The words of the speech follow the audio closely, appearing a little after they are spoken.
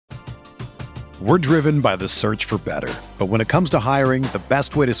We're driven by the search for better. But when it comes to hiring, the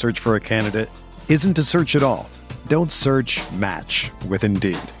best way to search for a candidate isn't to search at all. Don't search, match with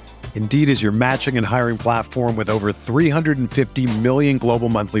Indeed. Indeed is your matching and hiring platform with over 350 million global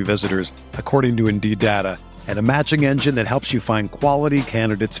monthly visitors, according to Indeed data, and a matching engine that helps you find quality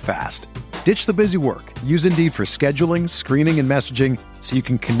candidates fast. Ditch the busy work. Use Indeed for scheduling, screening, and messaging so you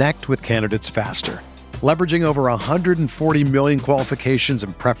can connect with candidates faster. Leveraging over 140 million qualifications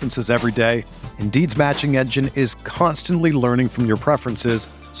and preferences every day, Indeed's matching engine is constantly learning from your preferences,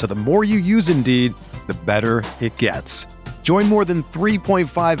 so the more you use Indeed, the better it gets. Join more than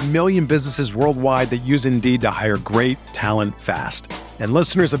 3.5 million businesses worldwide that use Indeed to hire great talent fast. And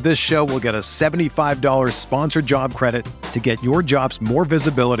listeners of this show will get a $75 sponsored job credit to get your jobs more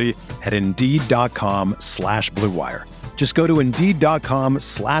visibility at Indeed.com/Blue Wire. Just go to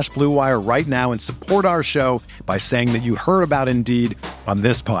Indeed.com/Blue Wire right now and support our show by saying that you heard about Indeed on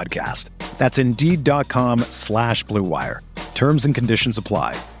this podcast. That's Indeed.com/Blue Wire. Terms and conditions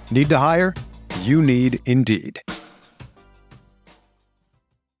apply. Need to hire? You need Indeed.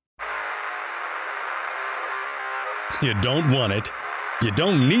 You don't want it, you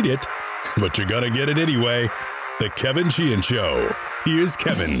don't need it, but you're going to get it anyway. The Kevin Sheehan Show. Here's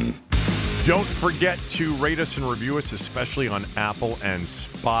Kevin. Don't forget to rate us and review us, especially on Apple and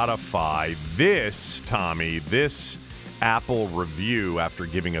Spotify. This Apple review, after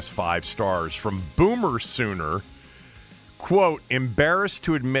giving us 5 stars, from Boomer Sooner. Quote, embarrassed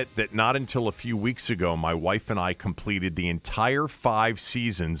to admit that not until a few weeks ago, my wife and I completed the entire 5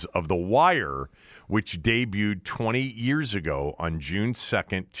 seasons of The Wire, which debuted 20 years ago on June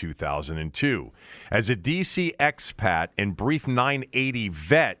 2nd, 2002. As a DC expat and brief 980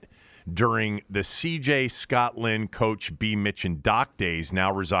 vet during the C.J. Scott Lynn, Coach B. Mitch, and Doc days,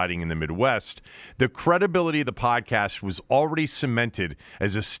 now residing in the Midwest, the credibility of the podcast was already cemented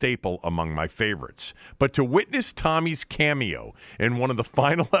as a staple among my favorites. But to witness Tommy's cameo in one of the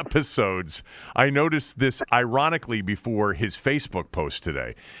final episodes, I noticed this ironically before his Facebook post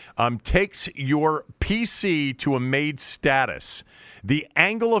today, takes your PC to a made status. The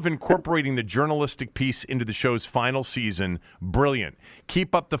angle of incorporating the journalistic piece into the show's final season, brilliant.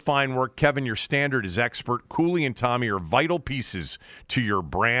 Keep up the fine work. Kevin, your standard is expert. Cooley and Tommy are vital pieces to your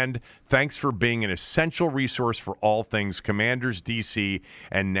brand. Thanks for being an essential resource for all things Commanders, DC,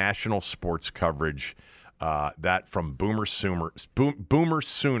 and national sports coverage. That from Boomer Sooner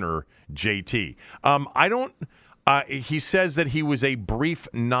JT. He says that he was a brief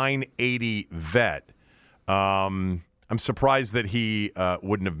 980 vet. I'm surprised that he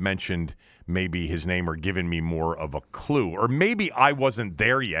wouldn't have mentioned maybe his name or given me more of a clue. Or maybe I wasn't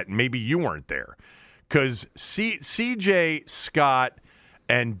there yet. Maybe you weren't there. Because C.J. Scott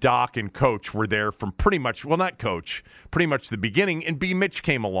and Doc and Coach were there from pretty much, well, not Coach, pretty much the beginning. And B. Mitch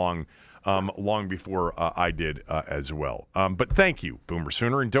came along long before I did as well. But thank you, Boomer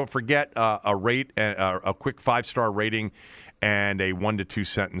Sooner. And don't forget a quick 5-star rating and a 1 to 2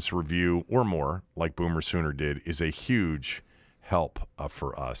 sentence review or more, like Boomer Sooner did, is a huge help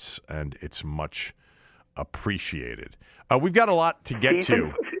for us, and it's much appreciated. We've got a lot to get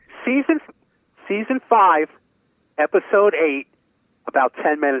to. Season 5, Episode 8, about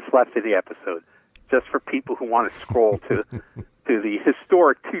 10 minutes left of the episode, just for people who want to scroll to the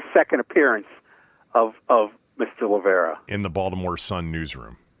historic 2-second appearance of Mr. Rivera. In the Baltimore Sun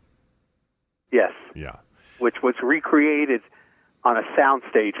newsroom. Yes. Yeah. Which was recreated on a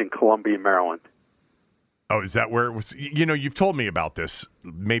soundstage in Columbia, Maryland. Oh, is that where it was? You know, you've told me about this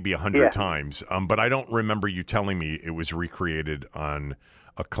maybe 100 times, but I don't remember you telling me it was recreated on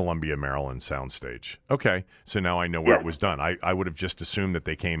a Columbia, Maryland soundstage. Okay, so now I know where it was done. I would have just assumed that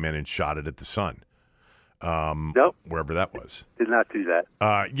they came in and shot it at the Sun. Nope. Wherever that was. Did not do that.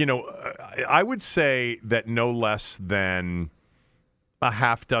 I would say that no less than a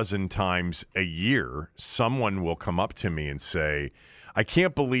half dozen times a year, someone will come up to me and say, I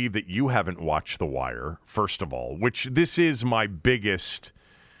can't believe that you haven't watched The Wire, first of all, which this is my biggest,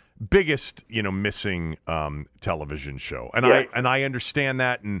 missing television show. And I understand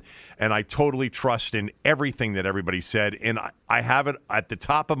that, and I totally trust in everything that everybody said, and I have it at the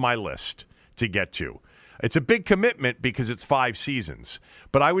top of my list to get to. It's a big commitment because it's 5 seasons.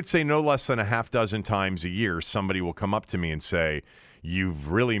 But I would say no less than a half dozen times a year, somebody will come up to me and say, you've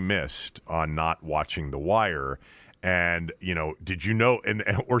really missed on not watching The Wire. And, did you know,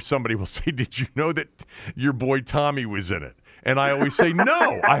 or somebody will say, did you know that your boy Tommy was in it? And I always say,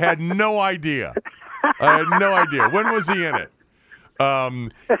 no, I had no idea. When was he in it?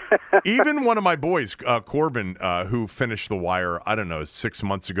 Even one of my boys, Corbin, who finished The Wire, I don't know, 6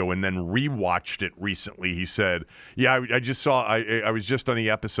 months ago, and then rewatched it recently. He said, "Yeah, I just saw. I was just on the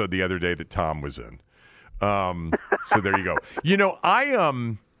episode the other day that Tom was in." So there you go.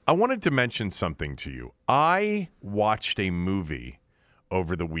 I wanted to mention something to you. I watched a movie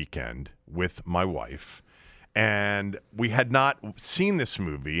over the weekend with my wife, and we had not seen this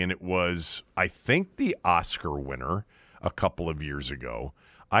movie, and it was, I think, the Oscar winner a couple of years ago.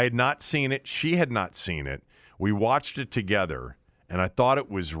 I had not seen it. She had not seen it. We watched it together, and I thought it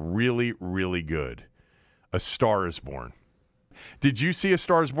was really, really good. A Star is Born. Did you see A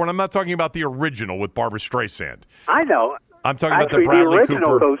Star is Born? I'm not talking about the original with Barbara Streisand. I know. I'm talking about Actually, the Bradley the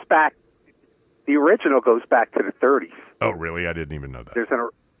original Cooper. The original goes back to the 30s. Oh, really? I didn't even know that. There's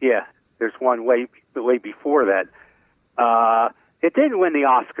one way before that. It didn't win the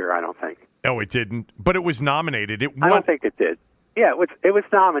Oscar, I don't think. Oh, it didn't, but it was nominated. I don't think it did. Yeah, it was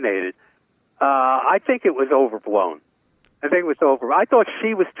nominated. I think it was overblown. I thought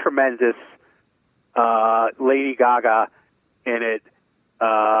she was tremendous, Lady Gaga, in it,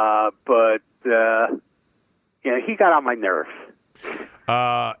 but he got on my nerves.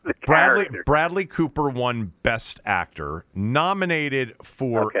 Bradley Cooper won Best Actor, nominated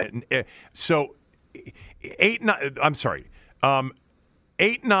for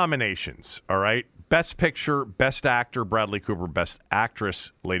eight nominations. All right, Best Picture, Best Actor, Bradley Cooper, Best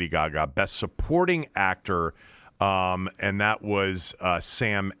Actress, Lady Gaga, Best Supporting Actor, and that was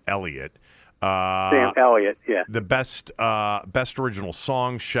Sam Elliott. Sam Elliott, yeah. The best original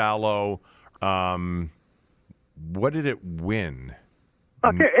song, Shallow. What did it win?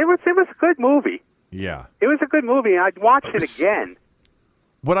 Okay, it was a good movie. Yeah, it was a good movie. I'd watch it again.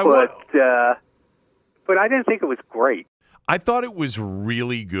 But I didn't think it was great. I thought it was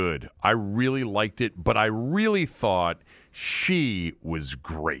really good. I really liked it, but I really thought she was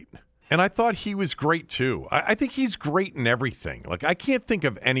great. And I thought he was great, too. I think he's great in everything. Like, I can't think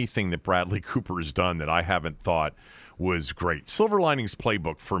of anything that Bradley Cooper has done that I haven't thought was great. Silver Linings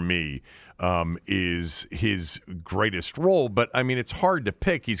Playbook, for me, is his greatest role. But, I mean, it's hard to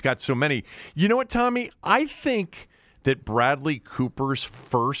pick. He's got so many. You know what, Tommy? I think that Bradley Cooper's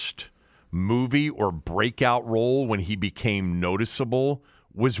first movie or breakout role when he became noticeable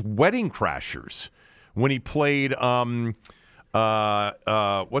was Wedding Crashers, when he played what's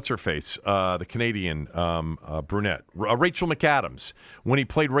her face, the Canadian brunette, Rachel McAdams, when he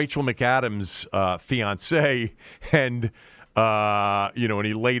played Rachel McAdams' fiancée, and and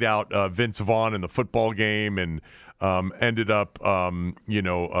he laid out Vince Vaughn in the football game, and ended up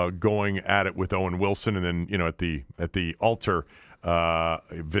going at it with Owen Wilson, and then at the altar,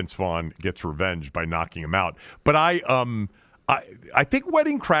 Vince Vaughn gets revenge by knocking him out. But I think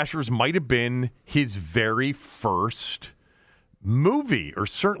Wedding Crashers might have been his very first movie, or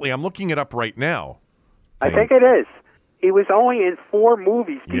certainly, I'm looking it up right now. I think it is. He was only in 4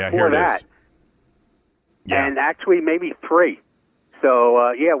 movies before that. Yeah. And actually maybe 3.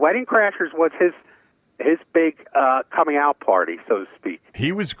 So, Wedding Crashers was his big coming out party, so to speak.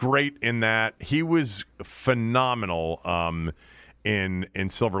 He was great in that. He was phenomenal in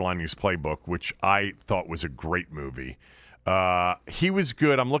Silver Linings Playbook, which I thought was a great movie. He was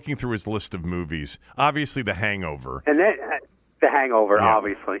good. I'm looking through his list of movies. Obviously, The Hangover. And then The Hangover,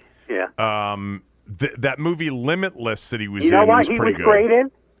 obviously. Yeah. That movie Limitless that he was in was pretty good. You know what he was great in?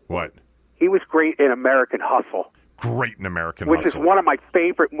 What? He was great in American Hustle. Great in American Hustle. Which is one of my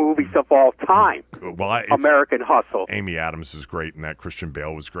favorite movies of all time. Well, American Hustle. Amy Adams was great in that. Christian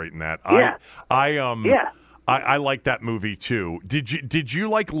Bale was great in that. Yeah. I like that movie too. Did you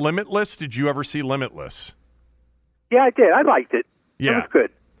like Limitless? Did you ever see Limitless? Yeah, I did. I liked it. Yeah. It was good.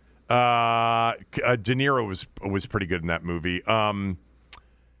 De Niro was pretty good in that movie.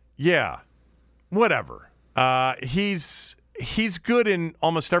 Yeah, whatever. He's good in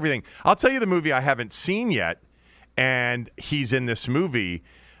almost everything. I'll tell you the movie I haven't seen yet, and he's in this movie,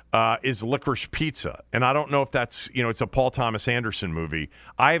 is Licorice Pizza. And I don't know if that's, it's a Paul Thomas Anderson movie.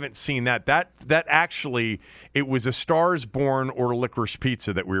 I haven't seen that. That actually, it was A Star is Born or Licorice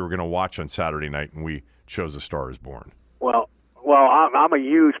Pizza that we were going to watch on Saturday night, and we chose A Star is Born. Well, I'm a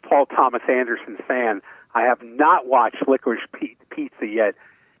huge Paul Thomas Anderson fan. I have not watched Licorice Pizza yet.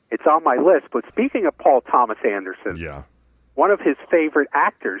 It's on my list. But speaking of Paul Thomas Anderson, one of his favorite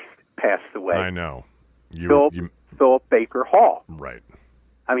actors passed away. I know. Philip Baker Hall. Right.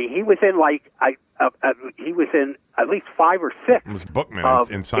 I mean, he was in he was in at least 5 or 6 it was Bookman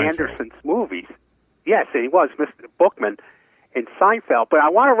of in Seinfeld. Anderson's movies. Yes, and he was Mr. Bookman in Seinfeld. But I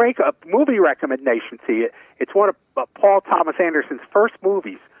want to rank a movie recommendation to you. It's one of Paul Thomas Anderson's first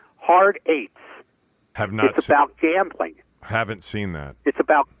movies, Hard Eights. It's about gambling. Haven't seen that. It's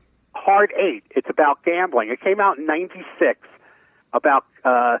about Hard 8. It's about gambling. It came out in '96 about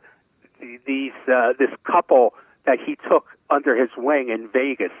this couple that he took under his wing in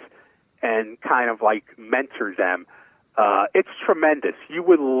Vegas and kind of like mentored them. It's tremendous. You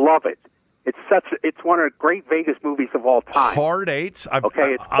would love it. It's one of the great Vegas movies of all time. Hard 8s.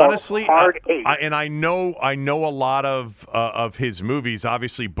 It's honestly Hard 8. I know a lot of his movies.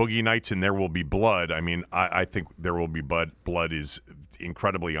 Obviously, Boogie Nights and There Will Be Blood. I mean, I think There Will Be Blood is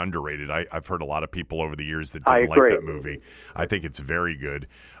incredibly underrated. I've heard a lot of people over the years that didn't like that movie. I think it's very good.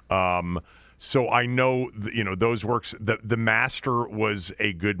 So I know those works. The Master was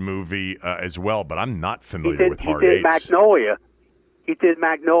a good movie as well, but I'm not familiar with Hard 8s. He did Magnolia. He did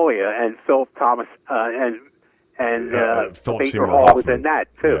Magnolia, and Philip Thomas and Baker Hall was in that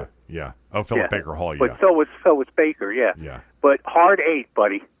too. Yeah. Oh, Philip Baker Hall. Yeah. But so was Baker. Yeah. Yeah. But Hard 8,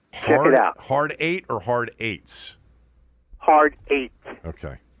 buddy. Check it out. Hard 8 or Hard 8s? Hard 8.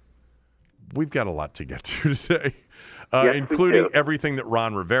 Okay. We've got a lot to get to today, Yes, including everything that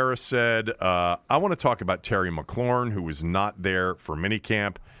Ron Rivera said. I want to talk about Terry McLaurin, who was not there for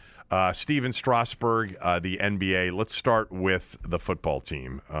minicamp. Steven Strasburg, the NBA. Let's start with the football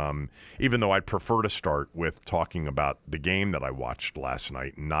team, even though I'd prefer to start with talking about the game that I watched last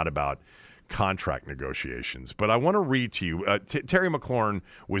night, and not about contract negotiations. But I want to read to you. Terry McLaurin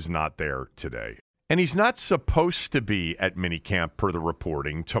was not there today. And he's not supposed to be at minicamp per the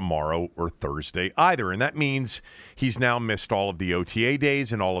reporting tomorrow or Thursday either. And that means he's now missed all of the OTA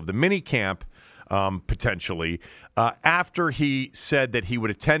days and all of the minicamp potentially, after he said that he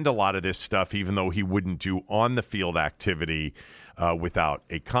would attend a lot of this stuff, even though he wouldn't do on-the-field activity without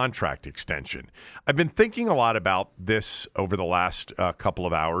a contract extension. I've been thinking a lot about this over the last couple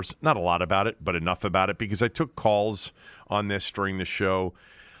of hours. Not a lot about it, but enough about it, because I took calls on this during the show.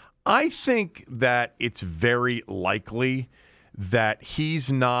 I think that it's very likely that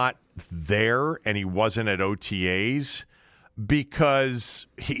he's not there and he wasn't at OTAs because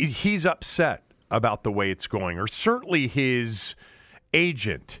he's upset about the way it's going, or certainly his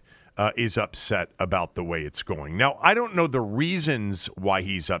agent is upset about the way it's going. Now, I don't know the reasons why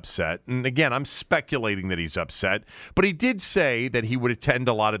he's upset, and again, I'm speculating that he's upset, but he did say that he would attend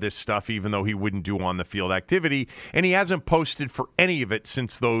a lot of this stuff even though he wouldn't do on-the-field activity, and he hasn't posted for any of it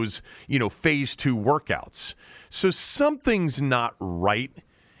since those, Phase 2 workouts. So something's not right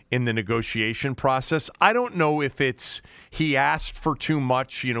in the negotiation process. I don't know if it's he asked for too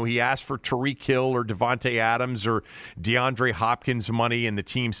much. He asked for Tyreek Hill or Devontae Adams or DeAndre Hopkins money, and the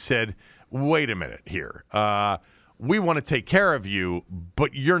team said, wait a minute here. We want to take care of you,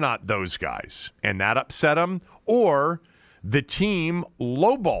 but you're not those guys. And that upset him. Or the team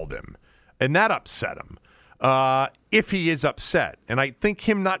lowballed him, and that upset him. If he is upset. And I think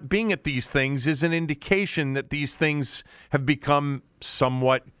him not being at these things is an indication that these things have become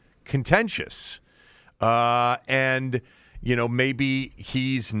somewhat contentious. And, maybe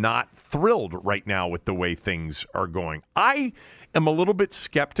he's not thrilled right now with the way things are going. I am a little bit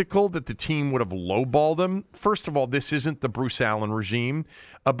skeptical that the team would have lowballed him. First of all, this isn't the Bruce Allen regime.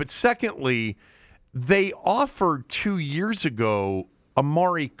 But secondly, they offered 2 years ago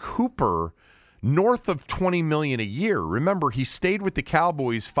Amari Cooper north of $20 million a year. Remember, he stayed with the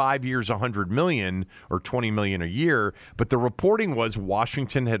Cowboys 5 years, $100 million or $20 million a year, but the reporting was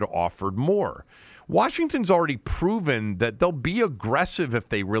Washington had offered more. Washington's already proven that they'll be aggressive if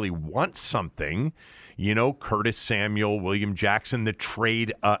they really want something. Curtis Samuel, William Jackson, the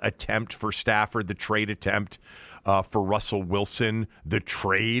trade attempt for Stafford, the trade attempt for Russell Wilson, the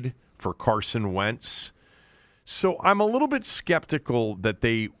trade for Carson Wentz. So I'm a little bit skeptical that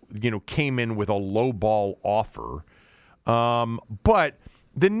they, came in with a low ball offer. But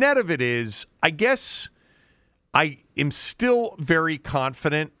the net of it is, I guess I am still very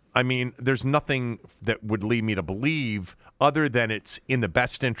confident. I mean, there's nothing that would lead me to believe other than it's in the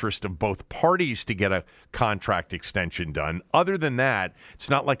best interest of both parties to get a contract extension done. Other than that, it's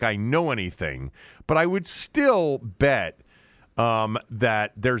not like I know anything. But I would still bet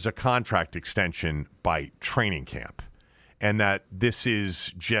that there's a contract extension by training camp, and that this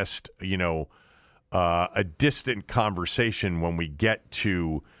is just, a distant conversation when we get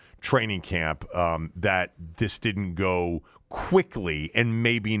to training camp, that this didn't go quickly and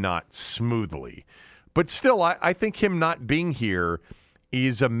maybe not smoothly. But still, I think him not being here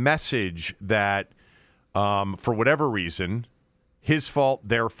is a message that, for whatever reason, his fault,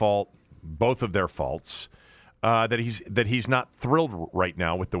 their fault, both of their faults, that he's not thrilled right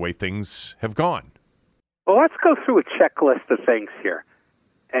now with the way things have gone. Well, let's go through a checklist of things here.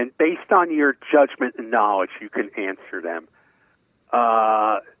 And based on your judgment and knowledge, you can answer them.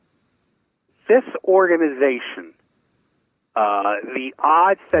 This organization The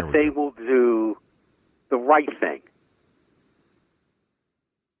odds that they will do the right thing.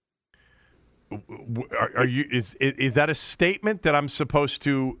 Are you? Is that a statement that I'm supposed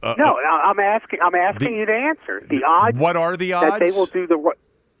to? No, I'm asking you to answer. The odds. What are the odds that they will do the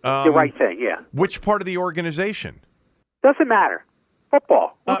right thing? Yeah. Which part of the organization? Doesn't matter.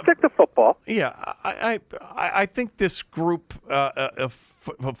 Football. We'll stick to football. Yeah, I think this group of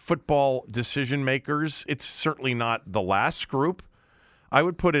football decision makers. It's certainly not the last group. I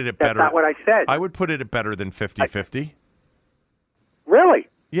would put it at better. That's not what I said. I would put it at better than 50-50. Really?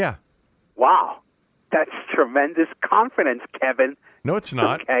 Yeah. Wow. That's tremendous confidence, Kevin. No, it's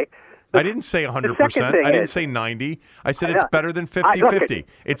not. Okay. I didn't say 100%. I didn't say 90. I said it's better than 50-50.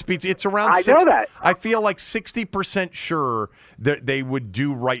 It's around 60. I know that. I feel like 60% sure that they would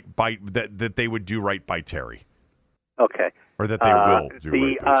do right by that they would do right by Terry. Okay. Or that they will do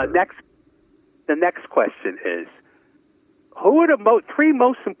right by Terry. The next question is, who are the three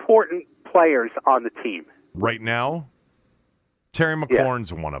most important players on the team right now? Terry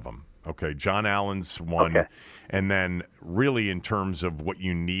McLaurin's one of them. Okay, John Allen's one. Okay. And then really in terms of what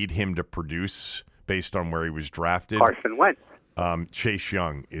you need him to produce based on where he was drafted, Carson Wentz. Chase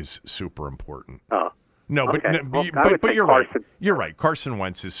Young is super important. Oh. No, okay. but you're right. You're right. Carson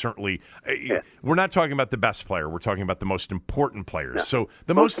Wentz is certainly we're not talking about the best player. We're talking about the most important players. Yeah. So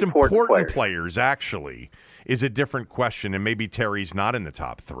the most important players actually is a different question, and maybe Terry's not in the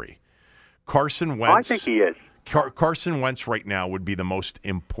top three. Carson Wentz. I think he is. Carson Wentz right now would be the most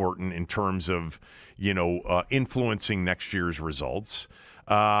important in terms of, influencing next year's results.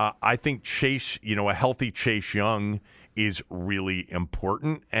 I think Chase, a healthy Chase Young is really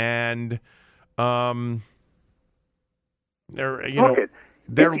important. And, they have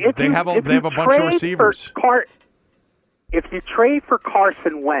a bunch of receivers. If you trade for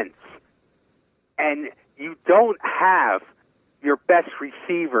Carson Wentz and you don't have your best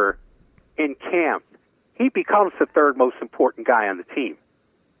receiver in camp, he becomes the third most important guy on the team.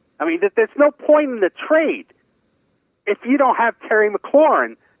 I mean, there's no point in the trade if you don't have Terry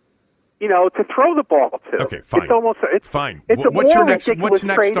McLaurin, to throw the ball to. Okay, fine. It's fine. It's what's a more next? ridiculous What's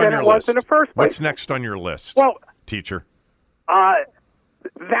next trade on than your it was list? in the first place. What's next on your list, well, teacher? That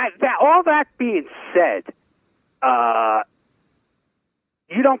all that being said,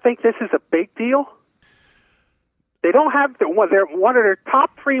 you don't think this is a big deal? They don't have they're one of their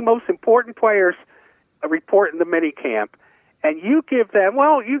top three most important players report in the minicamp, and you give them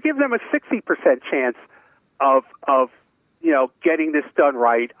a 60% chance of getting this done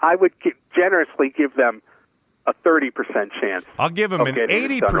right. I would generously give them a 30% chance. I'll give them an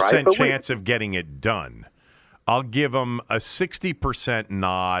 80% chance of getting it done. I'll give them a 60%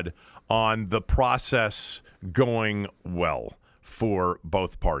 nod on the process going well for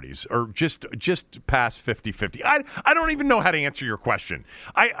both parties, or just past 50-50. I don't even know how to answer your question.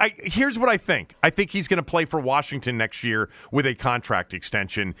 Here's what I think. I think he's going to play for Washington next year with a contract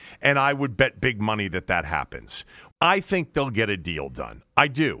extension, and I would bet big money that happens. I think they'll get a deal done. I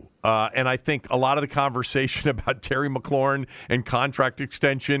do. And I think a lot of the conversation about Terry McLaurin and contract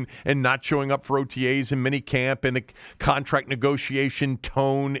extension and not showing up for OTAs and minicamp and the contract negotiation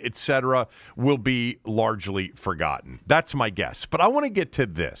tone, etc., will be largely forgotten. That's my guess. But I want to get to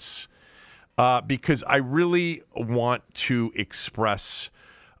this because I really want to express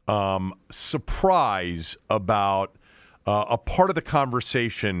surprise about a part of the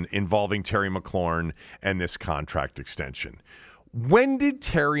conversation involving Terry McLaurin and this contract extension. When did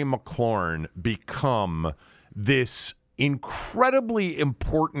Terry McLaurin become this incredibly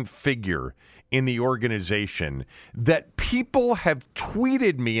important figure in the organization that people have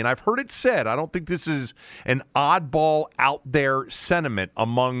tweeted me, and I've heard it said, I don't think this is an oddball out there sentiment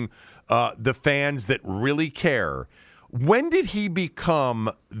among the fans that really care. When did he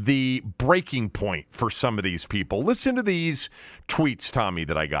become the breaking point for some of these people? Listen to these tweets, Tommy,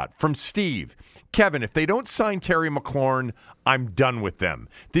 that I got from Steve. Kevin, if they don't sign Terry McLaurin, I'm done with them.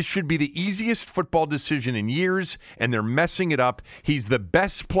 This should be the easiest football decision in years, and they're messing it up. He's the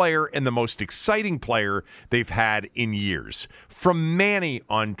best player and the most exciting player they've had in years. From Manny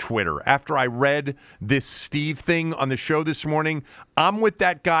on Twitter, after I read this Steve thing on the show this morning, I'm with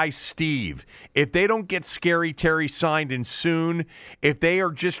that guy, Steve. If they don't get Scary Terry signed in soon, if they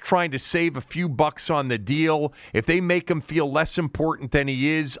are just trying to save a few bucks on the deal, if they make him feel less important than he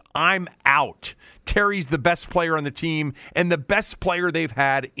is, I'm out. Terry's the best player on the team and the best player they've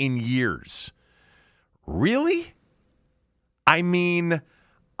had in years. Really? I mean,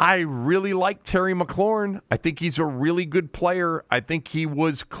 I really like Terry McLaurin. I think he's a really good player. I think he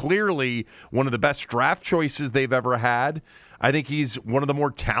was clearly one of the best draft choices they've ever had. I think he's one of the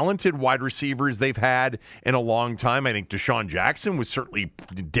more talented wide receivers they've had in a long time. I think Deshaun Jackson was certainly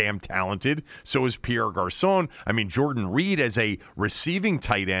damn talented. So is Pierre Garçon. I mean, Jordan Reed as a receiving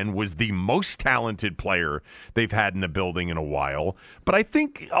tight end was the most talented player they've had in the building in a while. But I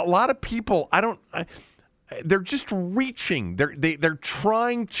think a lot of people, they're just reaching. They're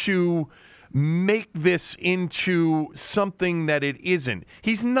trying to make this into something that it isn't.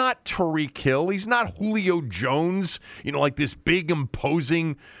 He's not Tyreek Hill. He's not Julio Jones, like this big,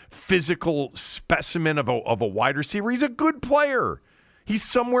 imposing, physical specimen of a wide receiver. He's a good player. He's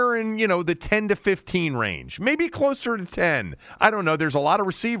somewhere in, the 10 to 15 range, maybe closer to 10. I don't know. There's a lot of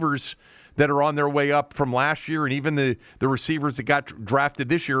receivers that are on their way up from last year, and even the receivers that got drafted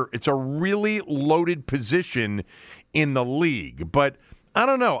this year. It's a really loaded position in the league. But I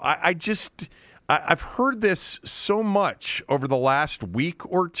don't know. I've heard this so much over the last week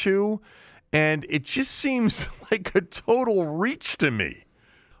or two, and it just seems like a total reach to me.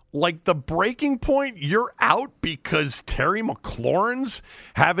 Like the breaking point, you're out because Terry McLaurin's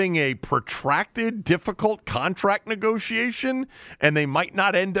having a protracted, difficult contract negotiation, and they might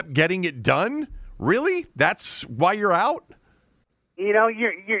not end up getting it done? Really? That's why you're out?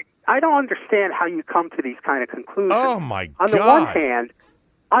 I don't understand how you come to these kind of conclusions. Oh, my God.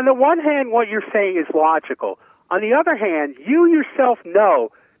 On the one hand, what you're saying is logical. On the other hand, you yourself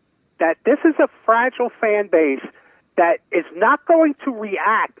know that this is a fragile fan base that is not going to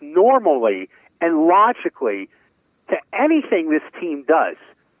react normally and logically to anything this team does.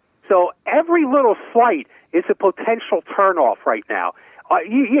 So every little slight is a potential turnoff right now.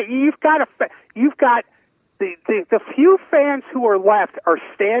 You've got the few fans who are left are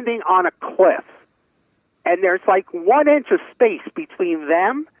standing on a cliff, and there's like 1 inch of space between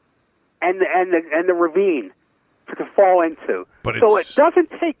them and the ravine to fall into. So it doesn't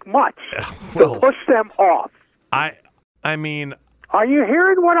take much to push them off. I mean, are you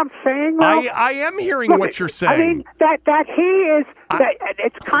hearing what I'm saying? I am hearing what you're saying. I mean that he is.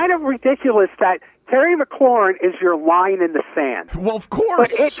 It's kind of ridiculous that Terry McLaurin is your line in the sand. Well, of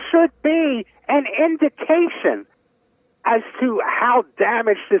course, but it should be an indication as to how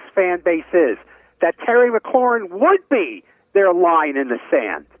damaged this fan base is. That Terry McLaurin would be their line in the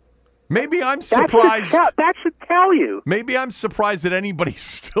sand. Maybe I'm surprised. That should tell you. Maybe I'm surprised that anybody's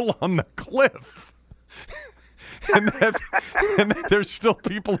still on the cliff. and that there's still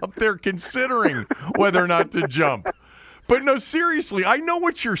people up there considering whether or not to jump. But no, seriously, I know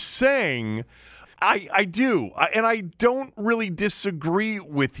what you're saying. I do. And I don't really disagree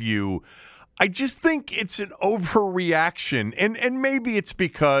with you. I just think it's an overreaction. And maybe it's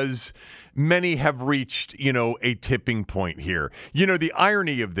because many have reached, a tipping point here. The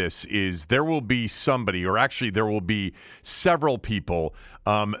irony of this is there will be somebody, or actually there will be several people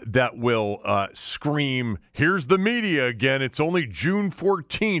that will scream, here's the media again. It's only June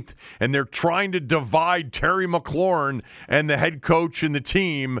 14th, and they're trying to divide Terry McLaurin and the head coach and the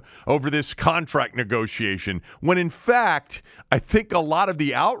team over this contract negotiation. When in fact, I think a lot of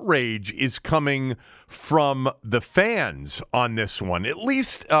the outrage is coming from the fans on this one, at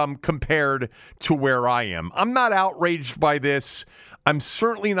least compared to where I am. I'm not outraged by this. I'm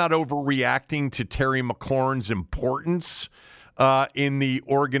certainly not overreacting to Terry McLaurin's importance in the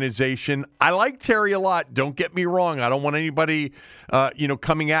organization. I like Terry a lot. Don't get me wrong. I don't want anybody,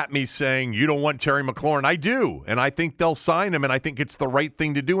 coming at me saying, you don't want Terry McLaurin. I do, and I think they'll sign him, and I think it's the right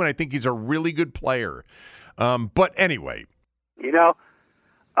thing to do, and I think he's a really good player. But anyway.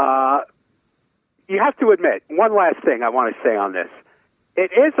 You have to admit, one last thing I want to say on this.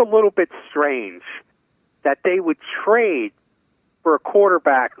 It is a little bit strange that they would trade for a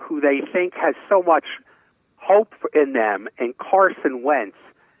quarterback who they think has so much hope in them and Carson Wentz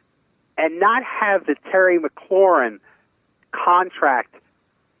and not have the Terry McLaurin contract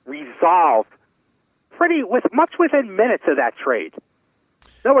resolved much within minutes of that trade.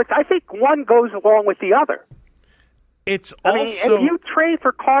 In other words, I think one goes along with the other. It's also... if you trade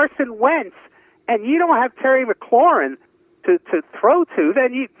for Carson Wentz and you don't have Terry McLaurin to throw to,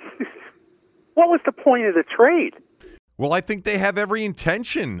 then what was the point of the trade? Well, I think they have every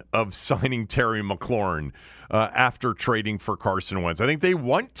intention of signing Terry McLaurin after trading for Carson Wentz. I think they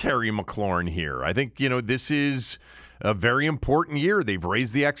want Terry McLaurin here. I think, this is a very important year. They've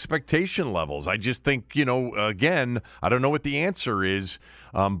raised the expectation levels. I just think, again, I don't know what the answer is,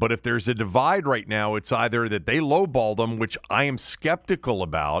 but if there's a divide right now, it's either that they lowball them, which I am skeptical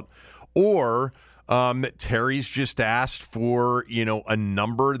about, or Terry's just asked for, a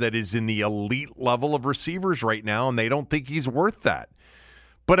number that is in the elite level of receivers right now, and they don't think he's worth that.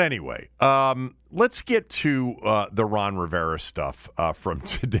 But anyway, let's get to the Ron Rivera stuff from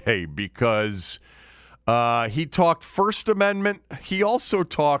today, because He talked First Amendment. He also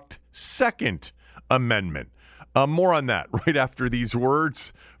talked Second Amendment. More on that right after these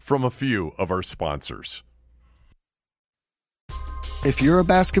words from a few of our sponsors. If you're a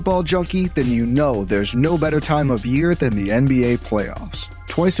basketball junkie, then you know there's no better time of year than the NBA playoffs.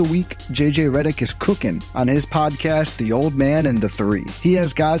 Twice a week, JJ Redick is cooking on his podcast, The Old Man and the Three. He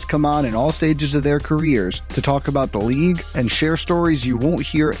has guys come on in all stages of their careers to talk about the league and share stories you won't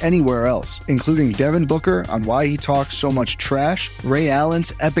hear anywhere else, including Devin Booker on why he talks so much trash, Ray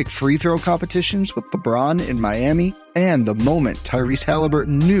Allen's epic free throw competitions with LeBron in Miami, and the moment Tyrese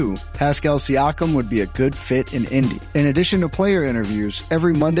Halliburton knew Pascal Siakam would be a good fit in Indy. In addition to player interviews,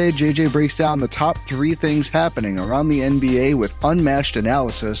 every Monday JJ breaks down the top 3 things happening around the NBA with unmatched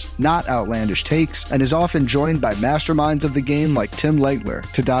analysis, not outlandish takes, and is often joined by masterminds of the game like Tim Legler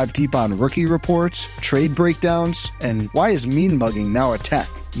to dive deep on rookie reports, trade breakdowns, and why is mean mugging now a tech?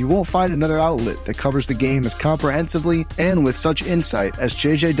 You won't find another outlet that covers the game as comprehensively and with such insight as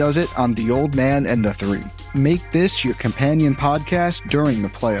JJ does it on The Old Man and the Three. Make this your companion podcast during the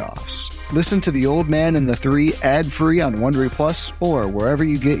playoffs. Listen to The Old Man and the Three ad-free on Wondery Plus or wherever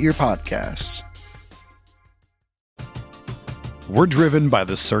you get your podcasts. We're driven by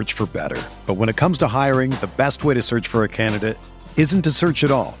the search for better. But when it comes to hiring, the best way to search for a candidate isn't to search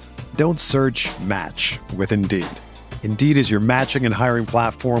at all. Don't search, match with Indeed. Indeed is your matching and hiring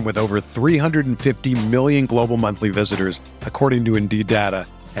platform with over 350 million global monthly visitors, according to Indeed data,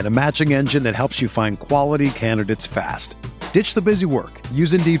 and a matching engine that helps you find quality candidates fast. Ditch the busy work.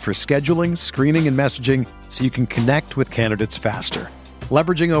 Use Indeed for scheduling, screening, and messaging so you can connect with candidates faster.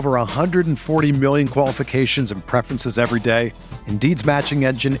 Leveraging over 140 million qualifications and preferences every day, Indeed's matching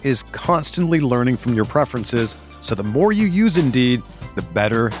engine is constantly learning from your preferences, so the more you use Indeed, the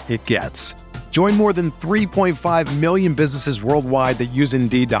better it gets. Join more than 3.5 million businesses worldwide that use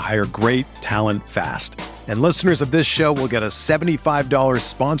Indeed to hire great talent fast. And listeners of this show will get a $75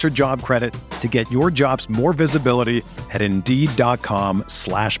 sponsored job credit to get your jobs more visibility at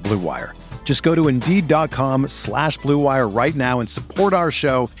Indeed.com/Blue Wire. Just go to Indeed.com/Blue Wire right now and support our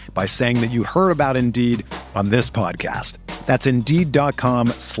show by saying that you heard about Indeed on this podcast. That's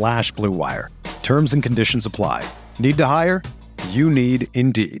Indeed.com/Blue Wire. Terms and conditions apply. Need to hire? You need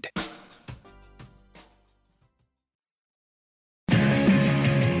Indeed.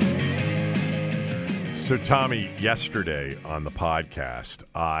 So, Tommy, yesterday on the podcast,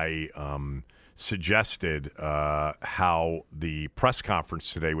 I suggested how the press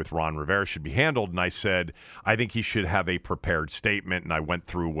conference today with Ron Rivera should be handled, and I said I think he should have a prepared statement, and I went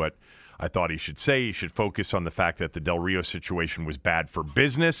through what I thought he should say. He should focus on the fact that the Del Rio situation was bad for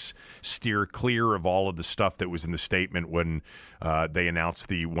business, steer clear of all of the stuff that was in the statement when they announced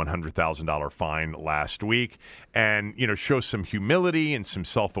the $100,000 fine last week, and, you know, show some humility and some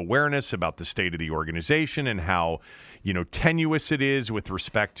self-awareness about the state of the organization and how, you know, tenuous it is with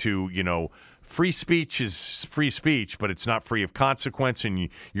respect to, you know, free speech is free speech, but it's not free of consequence, and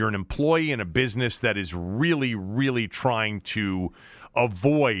you're an employee in a business that is really, really trying to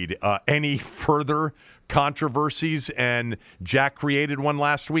avoid any further controversies, and Jack created one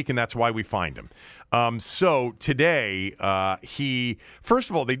last week, and that's why we fined him. So today, first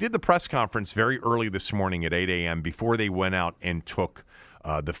of all, they did the press conference very early this morning at 8 a.m. before they went out and took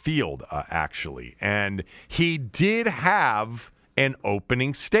the field, actually. And he did have an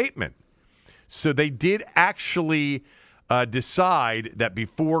opening statement. So they did actually decide that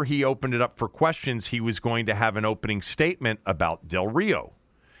before he opened it up for questions, he was going to have an opening statement about Del Rio.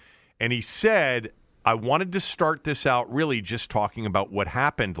 And he said, I wanted to start this out really just talking about what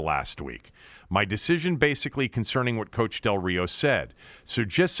happened last week. My decision basically concerning what Coach Del Rio said. So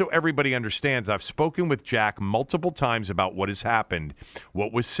just so everybody understands, I've spoken with Jack multiple times about what has happened,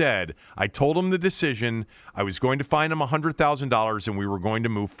 what was said. I told him the decision. I was going to fine him $100,000, and we were going to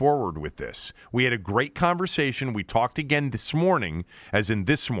move forward with this. We had a great conversation. We talked again this morning, as in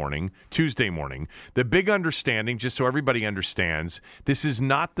this morning, Tuesday morning. The big understanding, just so everybody understands, this is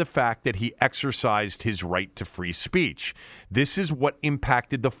not the fact that he exercised his right to free speech. This is what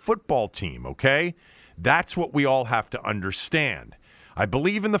impacted the football team, okay? That's what we all have to understand. I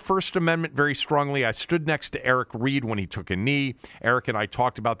believe in the First Amendment very strongly. I stood next to Eric Reed when he took a knee. Eric and I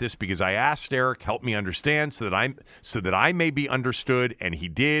talked about this because I asked Eric, help me understand so that I may be understood, and he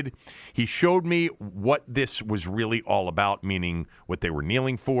did. He showed me what this was really all about, meaning what they were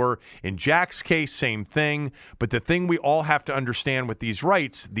kneeling for. In Jack's case, same thing. But the thing we all have to understand with these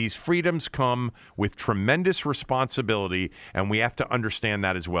rights, these freedoms come with tremendous responsibility, and we have to understand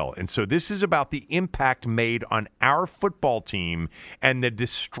that as well. And so this is about the impact made on our football team, and the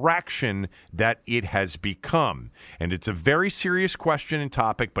distraction that it has become. And it's a very serious question and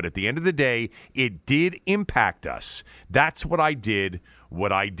topic, but at the end of the day, it did impact us. That's what I did.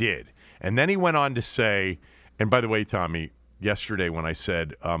 And then he went on to say, and by the way, Tommy, yesterday when I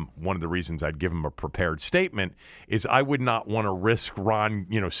said one of the reasons I'd give him a prepared statement is I would not want to risk Ron,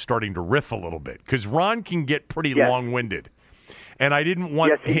 starting to riff a little bit, because Ron can get pretty long-winded. And I didn't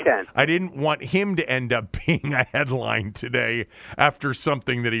want I didn't want him to end up being a headline today after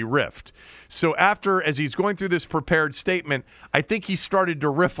something that he riffed. So as he's going through this prepared statement, I think he started to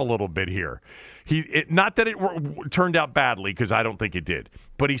riff a little bit here. Not that it turned out badly, because I don't think it did.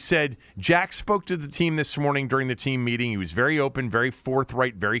 But he said, Jack spoke to the team this morning during the team meeting. He was very open, very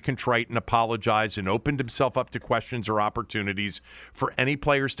forthright, very contrite, and apologized and opened himself up to questions or opportunities for any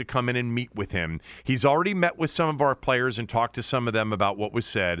players to come in and meet with him. He's already met with some of our players and talked to some of them about what was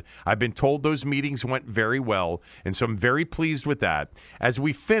said. I've been told those meetings went very well, and so I'm very pleased with that. As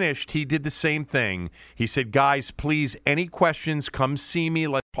we finished, he did the same thing. He said, guys, please, any questions, come see me.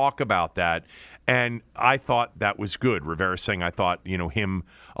 Let's talk about that. And I thought that was good. Rivera saying, I thought, him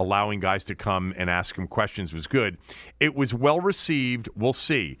allowing guys to come and ask him questions was good. It was well received. We'll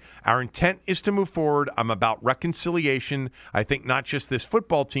see. Our intent is to move forward. I'm about reconciliation. I think not just this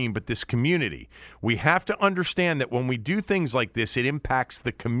football team, but this community. We have to understand that when we do things like this, it impacts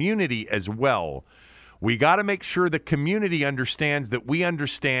the community as well. We got to make sure the community understands that we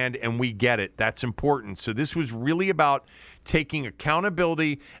understand and we get it. That's important. So this was really about taking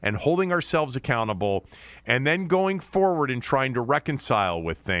accountability and holding ourselves accountable and then going forward and trying to reconcile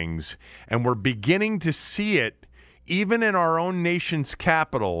with things. And we're beginning to see it even in our own nation's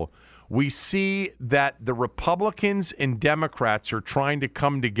capital. We see that the Republicans and Democrats are trying to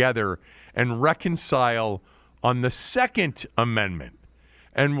come together and reconcile on the Second Amendment.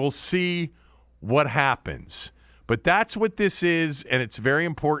 And we'll see what happens. But that's what this is, and it's very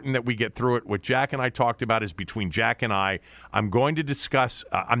important that we get through it. What Jack and I talked about is between Jack and I. I'm not going to discuss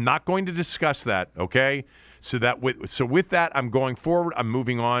that, okay? So with that, I'm going forward. I'm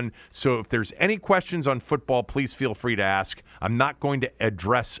moving on. So if there's any questions on football, please feel free to ask. I'm not going to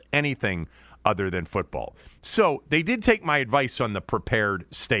address anything other than football. So they did take my advice on the prepared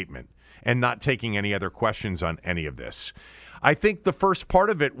statement and not taking any other questions on any of this. I think the first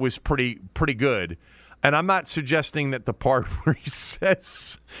part of it was pretty good. And I'm not suggesting that the part where he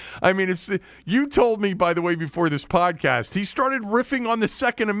says, you told me, by the way, before this podcast, he started riffing on the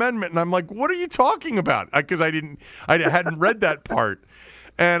Second Amendment. And I'm like, what are you talking about? Because I hadn't read that part.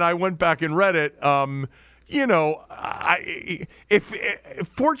 And I went back and read it.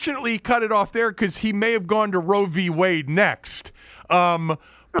 Fortunately, he cut it off there because he may have gone to Roe v. Wade next.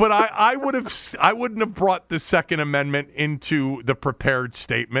 But I wouldn't have brought the Second Amendment into the prepared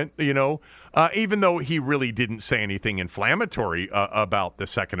statement, even though he really didn't say anything inflammatory about the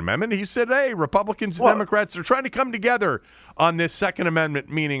Second Amendment. He said, hey, Republicans and Democrats are trying to come together on this Second Amendment,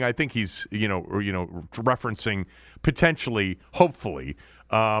 meaning I think he's, referencing potentially, hopefully,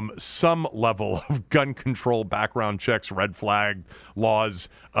 some level of gun control, background checks, red flag laws,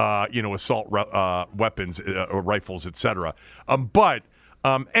 assault weapons, rifles, etc.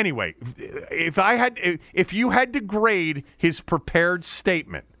 Anyway, if you had to grade his prepared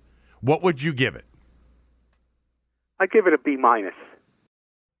statement, what would you give it? I give it a B-.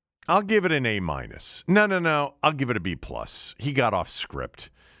 I'll give it an A-. No. I'll give it a B+. He got off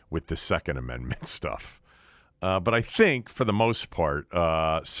script with the Second Amendment stuff. But I think, for the most part,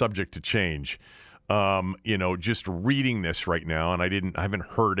 subject to change, just reading this right now, and I haven't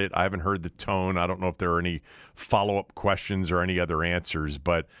heard it. I haven't heard the tone. I don't know if there are any follow-up questions or any other answers,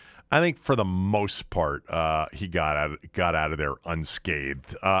 but I think for the most part, he got out of there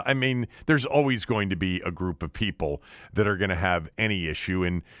unscathed. There's always going to be a group of people that are going to have any issue,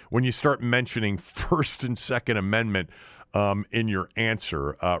 and when you start mentioning First and Second Amendment in your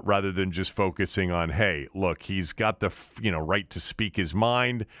answer, rather than just focusing on, hey, look, he's got the right to speak his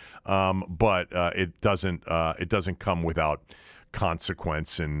mind, but it doesn't come without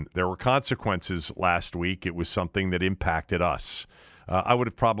consequence. And there were consequences last week. It was something that impacted us. I would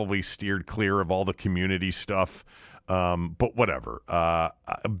have probably steered clear of all the community stuff, but whatever.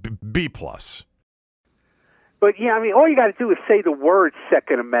 B+. But yeah, all you got to do is say the word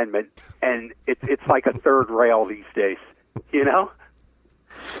Second Amendment, and it's like a third rail these days.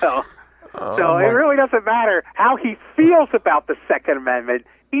 So it really doesn't matter how he feels about the Second Amendment.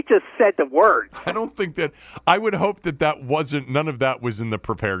 He just said the word. I don't think that. I would hope that wasn't. None of that was in the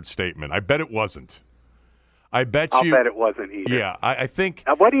prepared statement. I bet it wasn't. I'll bet it wasn't either. Yeah, I think.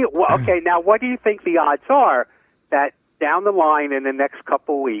 Now, what do you think the odds are that down the line in the next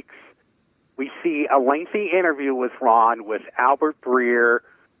couple of weeks, we see a lengthy interview with Ron, with Albert Breer,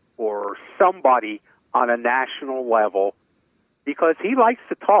 or somebody on a national level, because he likes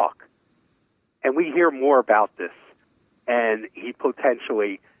to talk. And we hear more about this. And he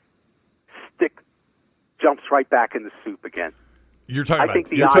potentially jumps right back in the soup again. You're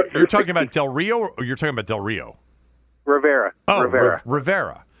talking about Del Rio, or you're talking about Del Rio? Rivera. Oh, Rivera.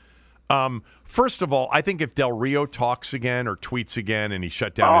 Rivera. First of all, I think if Del Rio talks again or tweets again and he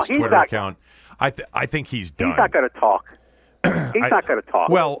shut down his Twitter account, I think he's done. He's not going to talk. He's not going to talk.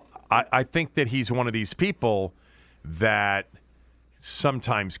 Well, I think that he's one of these people that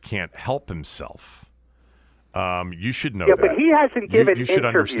sometimes can't help himself. You should know that. Yeah, but he hasn't given you should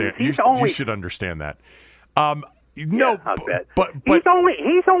interviews. Understand. You should understand that. No, but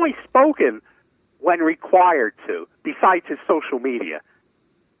he's only spoken when required to, besides his social media.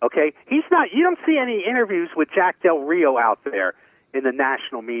 Okay, he's not. You don't see any interviews with Jack Del Rio out there in the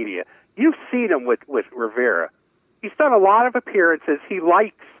national media. You've seen him with Rivera. He's done a lot of appearances. He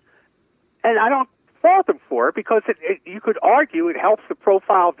likes, and I don't fault him for it, because you could argue it helps the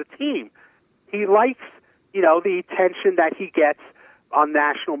profile of the team. He likes, the attention that he gets on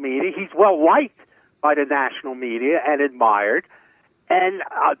national media. He's well liked by the national media and admired. And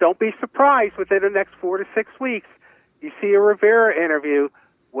don't be surprised within the next 4 to 6 weeks, you see a Rivera interview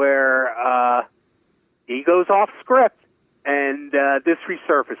where he goes off script and this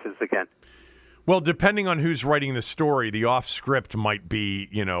resurfaces again. Well, depending on who's writing the story, the off script might be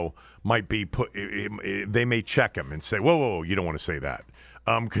put. They may check him and say, "Whoa, you don't want to say that,"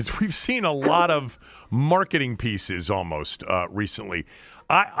 because we've seen a lot of marketing pieces almost recently.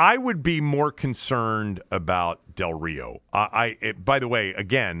 I would be more concerned about Del Rio. By the way,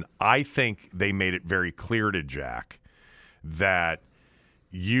 again, I think they made it very clear to Jack that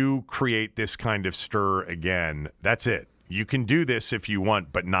you create this kind of stir again, that's it. You can do this if you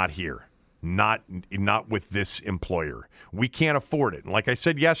want, but not here. Not with this employer. We can't afford it. And like I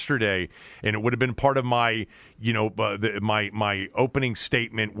said yesterday, and it would have been part of my, my opening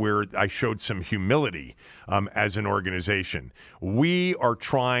statement where I showed some humility as an organization. We are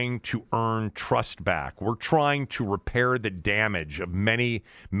trying to earn trust back. We're trying to repair the damage of many,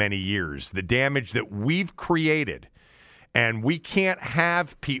 many years, the damage that we've created. And we can't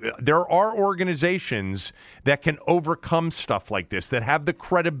have people. There are organizations that can overcome stuff like this, that have the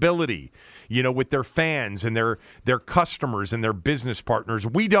credibility, with their fans and their customers and their business partners.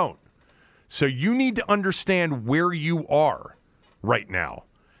 We don't. So you need to understand where you are right now.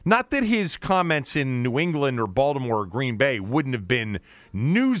 Not that his comments in New England or Baltimore or Green Bay wouldn't have been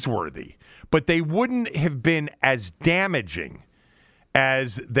newsworthy, but they wouldn't have been as damaging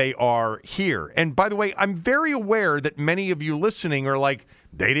as they are here. And by the way, I'm very aware that many of you listening are like,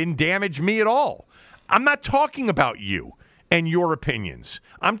 they didn't damage me at all. I'm not talking about you and your opinions.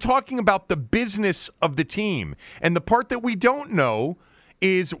 I'm talking about the business of the team. And the part that we don't know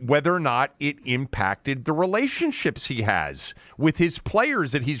is whether or not it impacted the relationships he has with his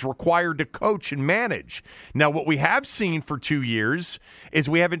players that he's required to coach and manage. Now, what we have seen for 2 years is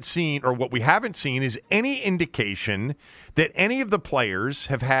what we haven't seen is any indication that any of the players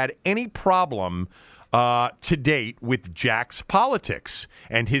have had any problem to date with Jack's politics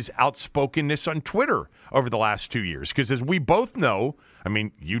and his outspokenness on Twitter over the last 2 years. Because as we both know,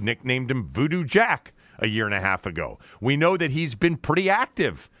 you nicknamed him Voodoo Jack a year and a half ago. We know that he's been pretty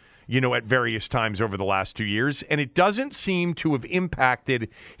active, at various times over the last 2 years, and it doesn't seem to have impacted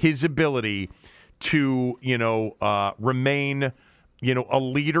his ability to, remain, a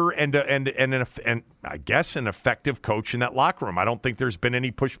leader and I guess an effective coach in that locker room. I don't think there's been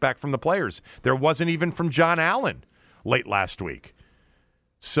any pushback from the players. There wasn't even from John Allen late last week.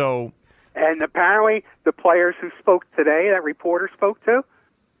 So, and apparently the players who spoke today, that reporter spoke to,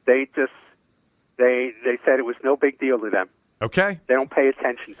 they said it was no big deal to them. Okay. They don't pay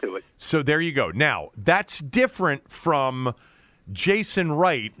attention to it. So there you go. Now, that's different from Jason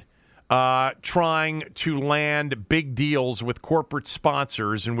Wright trying to land big deals with corporate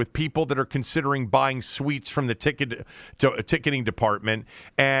sponsors and with people that are considering buying suites from the ticketing department.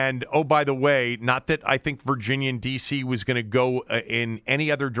 And, oh, by the way, not that I think Virginia and D.C. was going to go in any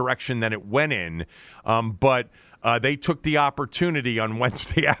other direction than it went in, but they took the opportunity on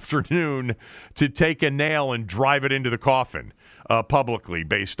Wednesday afternoon to take a nail and drive it into the coffin publicly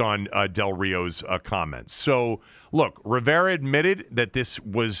based on Del Rio's comments. So, look, Rivera admitted that this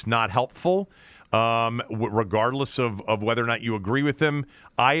was not helpful, regardless of whether or not you agree with him.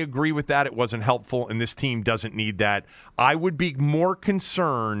 I agree with that. It wasn't helpful, and this team doesn't need that. I would be more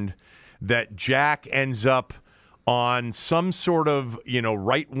concerned that Jack ends up on some sort of,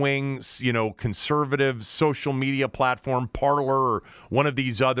 right-wing, conservative social media platform, Parler or one of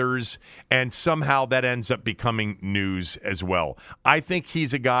these others, and somehow that ends up becoming news as well. I think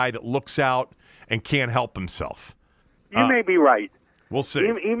he's a guy that looks out and can't help himself. You may be right. We'll see.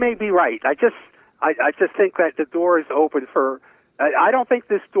 You may be right. I just think that the door is open for. I don't think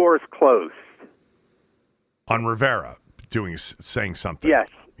this door is closed. On Rivera saying something. Yes.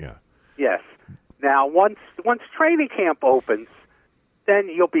 Yeah. Yes. Now, once training camp opens, then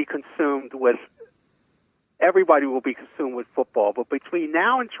you'll be consumed with. Everybody will be consumed with football. But between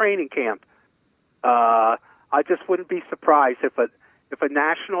now and training camp, I just wouldn't be surprised if a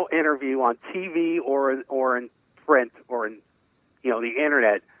national interview on TV or in print or in the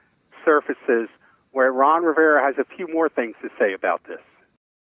internet surfaces where Ron Rivera has a few more things to say about this.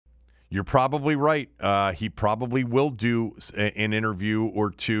 You're probably right. He probably will do an interview or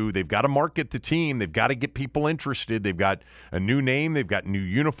two. They've got to market the team. They've got to get people interested. They've got a new name. They've got new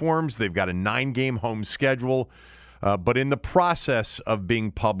uniforms. They've got a 9-game home schedule. But in the process of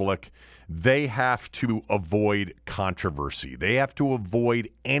being public, they have to avoid controversy. They have to avoid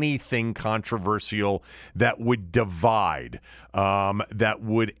anything controversial that would divide, that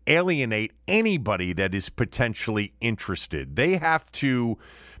would alienate anybody that is potentially interested. They have to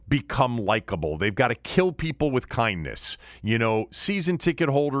become likable. They've got to kill people with kindness. Season ticket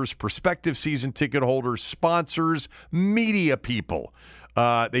holders, prospective season ticket holders, sponsors, media people.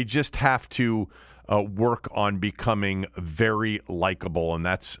 They just have to work on becoming very likable, and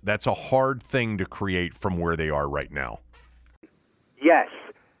that's a hard thing to create from where they are right now. Yes,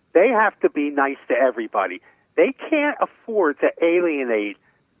 they have to be nice to everybody. They can't afford to alienate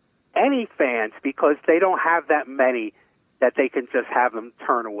any fans because they don't have that many that they can just have them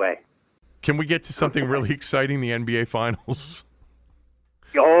turn away. Can we get to something really exciting, the NBA Finals?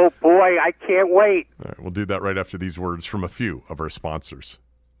 Oh, boy, I can't wait. All right, we'll do that right after these words from a few of our sponsors.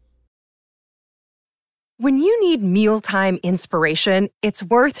 When you need mealtime inspiration, it's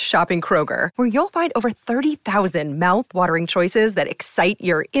worth shopping Kroger, where you'll find over 30,000 mouth-watering choices that excite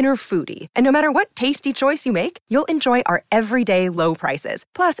your inner foodie. And no matter what tasty choice you make, you'll enjoy our everyday low prices,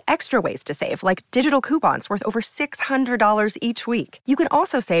 plus extra ways to save, like digital coupons worth over $600 each week. You can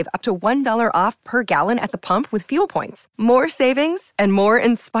also save up to $1 off per gallon at the pump with fuel points. More savings and more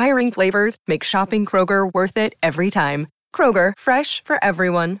inspiring flavors make shopping Kroger worth it every time. Kroger, fresh for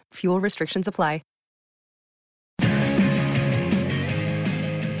everyone. Fuel restrictions apply.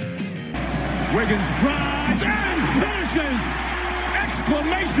 Wiggins drives and finishes!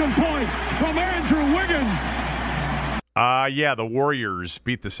 Exclamation point from Andrew Wiggins! Yeah, the Warriors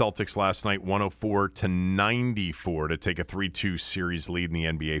beat the Celtics last night 104-94 to take a 3-2 series lead in the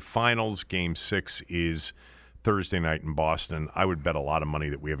NBA Finals. Game 6 is Thursday night in Boston. I would bet a lot of money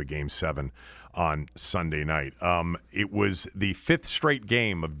that we have a Game 7 on Sunday night. It was the 5th straight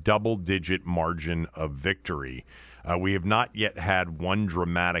game of double-digit margin of victory. We have not yet had one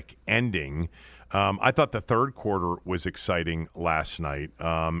dramatic ending. I thought the third quarter was exciting last night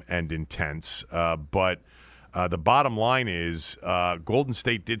and intense. But the bottom line is Golden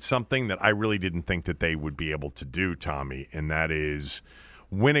State did something that I really didn't think that they would be able to do, Tommy, and that is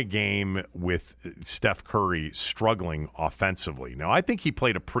win a game with Steph Curry struggling offensively. Now, I think he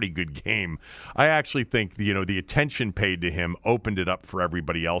played a pretty good game. I actually think, the attention paid to him opened it up for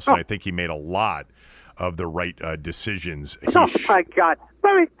everybody else, and I think he made a lot of the right decisions. My God.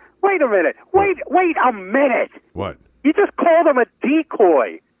 Wait a minute. Wait a minute. What? You just called him a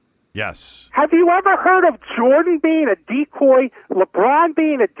decoy. Yes. Have you ever heard of Jordan being a decoy, LeBron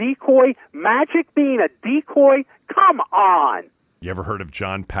being a decoy, Magic being a decoy? Come on. You ever heard of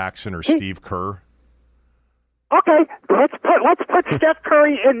John Paxson or Steve Kerr? Okay, let's put Steph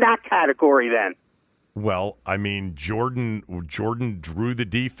Curry in that category then. Well, I mean, Jordan drew the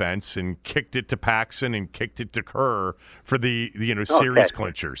defense and kicked it to Paxson and kicked it to Kerr for the series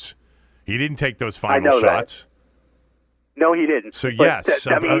clinchers. He didn't take those final shots. That. No, he didn't. So yes,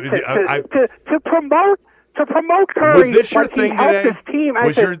 to promote Curry, was this your thing today? His team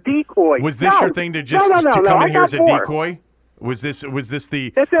as a decoy. Was this your thing to just to come in here as a decoy? Was this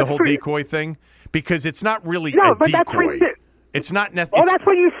the whole decoy thing? Because it's not really a decoy. It's not necessarily. Oh, that's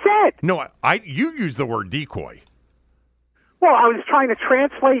what you said. No, you used the word decoy. Well, I was trying to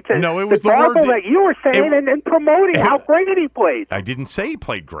translate to it was the garble that you were saying and promoting how great he played. I didn't say he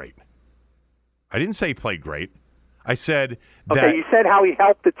played great. I said that. Okay, you said how he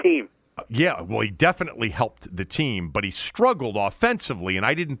helped the team. Yeah, well, he definitely helped the team, but he struggled offensively, and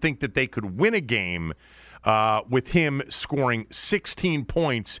I didn't think that they could win a game with him scoring 16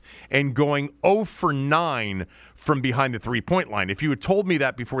 points and going 0 for 9 from behind the three-point line. If you had told me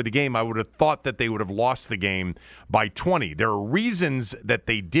that before the game, I would have thought that they would have lost the game by 20. There are reasons that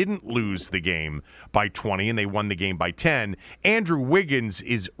they didn't lose the game by 20 and they won the game by 10. Andrew Wiggins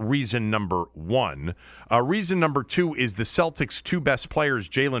is reason number one. Reason number two is the Celtics' two best players,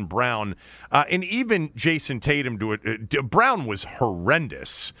 Jaylen Brown and even Jason Tatum. Brown was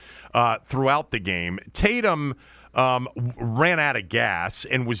horrendous throughout the game. Tatum ran out of gas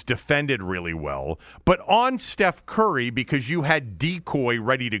and was defended really well. But on Steph Curry, because you had decoy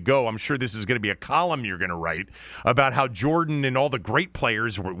ready to go, I'm sure this is going to be a column you're going to write about how Jordan and all the great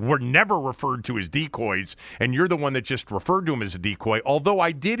players were never referred to as decoys, and you're the one that just referred to him as a decoy. Although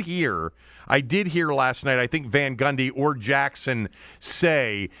I did hear last night, I think Van Gundy or Jackson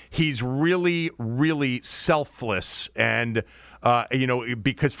say he's really, really selfless and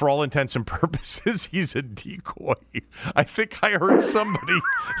because for all intents and purposes, he's a decoy. I think I heard somebody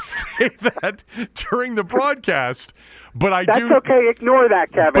say that during the broadcast. But that's okay. Ignore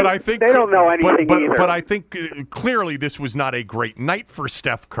that, Kevin. But I think they don't know anything either. But I think clearly this was not a great night for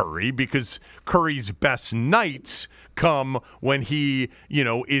Steph Curry, because Curry's best nights come when he,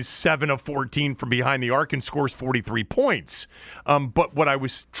 is 7 of 14 from behind the arc and scores 43 points. But what I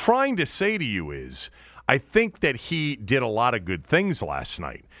was trying to say to you is, I think that he did a lot of good things last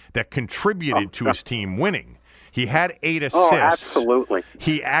night that contributed to his team winning. He had 8 assists. Oh, absolutely.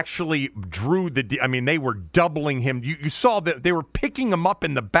 He actually drew they were doubling him. You saw that they were picking him up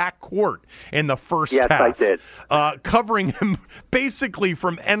in the backcourt in the first half. Yes, I did. Covering him basically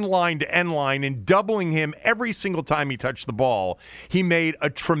from end line to end line and doubling him every single time he touched the ball. He made a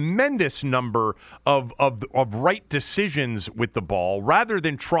tremendous number of right decisions with the ball rather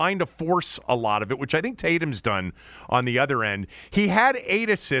than trying to force a lot of it, which I think Tatum's done on the other end. He had 8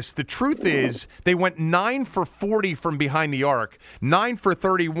 assists. The truth is they went 9 for 40 from behind the arc, 9 for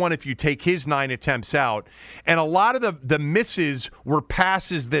 31 if you take his 9 attempts out. And a lot of the misses were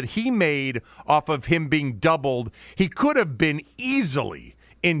passes that he made off of him being doubled. He could have been easily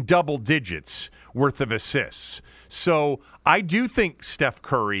in double digits worth of assists. So I do think Steph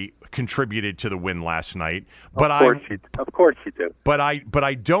Curry contributed to the win last night. But of course you do. But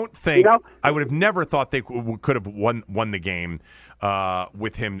I don't think I would have never thought they could have won the game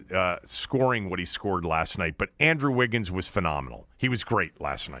with him scoring what he scored last night. But Andrew Wiggins was phenomenal. He was great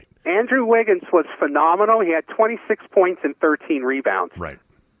last night. Andrew Wiggins was phenomenal. He had 26 points and 13 rebounds. Right.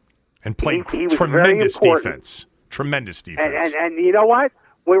 And played he was tremendous defense. Tremendous defense. And you know what?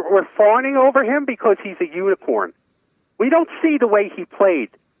 We're fawning over him because he's a unicorn. We don't see the way he played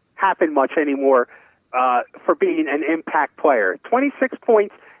happen much anymore for being an impact player. 26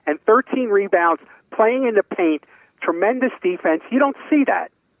 points and 13 rebounds, playing in the paint, tremendous defense. You don't see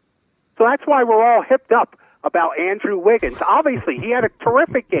that. So that's why we're all hipped up about Andrew Wiggins. Obviously, he had a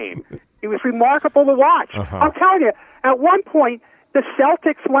terrific game. He was remarkable to watch. I'm telling you, at one point, the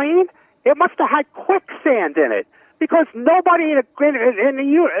Celtics lane, it must have had quicksand in it because nobody in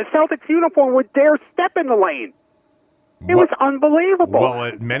the Celtics uniform would dare step in the lane. It was unbelievable.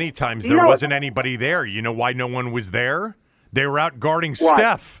 Well, many times there wasn't anybody there. You know why no one was there? They were out guarding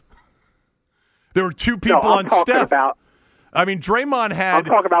Steph. There were 2 people on Steph. Draymond had... I'm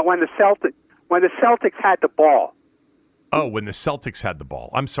talking about when the Celtics had the ball. Oh, when the Celtics had the ball.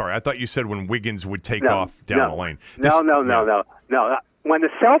 I'm sorry. I thought you said when Wiggins would take off down the lane. No. When the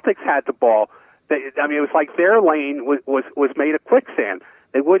Celtics had the ball, it was like their lane was made of quicksand.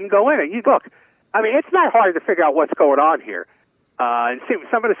 They wouldn't go in it. Look, it's not hard to figure out what's going on here. And see,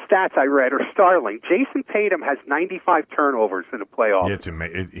 some of the stats I read are startling. Jason Tatum has 95 turnovers in the playoffs. Yeah, it's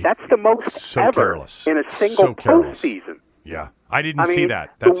amazing. That's the most ever in a single postseason. Yeah, I didn't see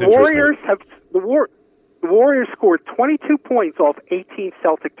that. That's the Warriors interesting. The Warriors scored 22 points off 18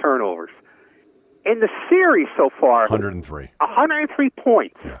 Celtic turnovers. In the series so far, 103. 103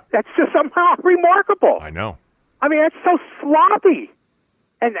 points. Yeah. That's just somehow remarkable. I know. That's so sloppy,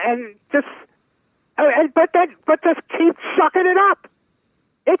 and just. But just keep sucking it up.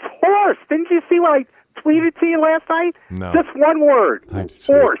 It's horse. Didn't you see what I tweeted to you last night? No. Just one word.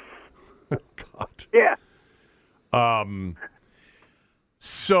 Horse. God. Yeah.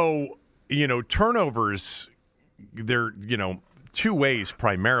 So, turnovers, they're, 2 ways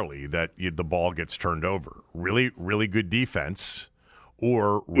primarily that the ball gets turned over. Really, really good defense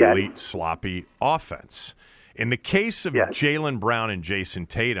or really sloppy offense. In the case of Jaylen Brown and Jason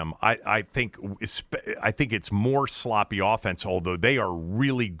Tatum, I think it's more sloppy offense, although they are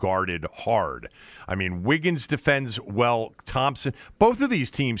really guarded hard. Wiggins defends well. Thompson, both of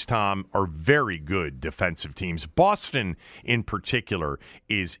these teams, Tom, are very good defensive teams. Boston, in particular,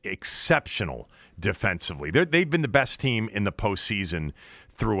 is exceptional defensively. They've been the best team in the postseason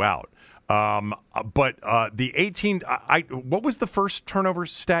throughout. But the 18, what was the first turnover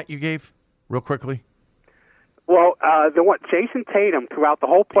stat you gave, real quickly? Well, the one Jason Tatum throughout the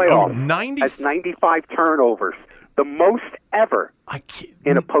whole playoffs 90? has 95 turnovers, the most ever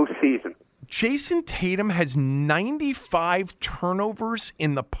in a postseason. Jason Tatum has 95 turnovers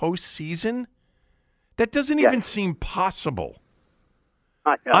in the postseason? That doesn't even seem possible.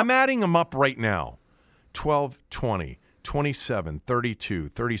 I'm adding them up right now. 12, 20, 27, 32,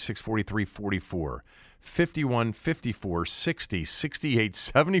 36, 43, 44, 51, 54, 60, 68,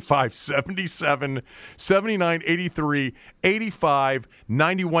 75, 77, 79, 83, 85,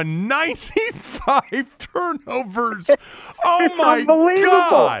 91, 95 turnovers. Oh, it's my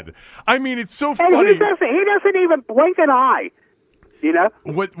God. I mean, it's so funny. He doesn't even blink an eye. You know?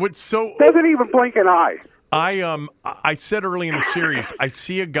 Doesn't even blink an eye. I said early in the series, I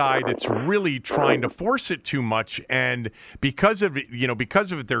see a guy that's really trying to force it too much, and because of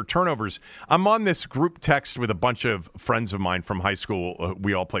it, their turnovers. I'm on this group text with a bunch of friends of mine from high school.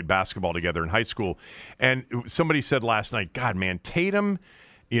 We all played basketball together in high school, and somebody said last night, "God, man, Tatum."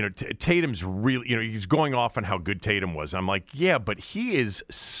 Tatum's really, he's going off on how good Tatum was. I'm like, yeah, but he is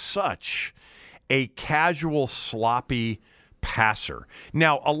such a casual, sloppy passer.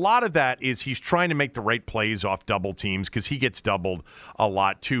 Now, a lot of that is he's trying to make the right plays off double teams because he gets doubled a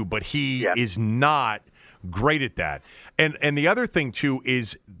lot too, but he is not great at that. And the other thing too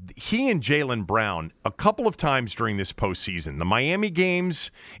is he and Jaylen Brown, a couple of times during this postseason, the Miami games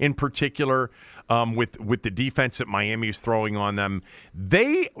in particular, with the defense that Miami is throwing on them,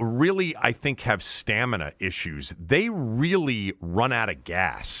 they really, I think, have stamina issues. They really run out of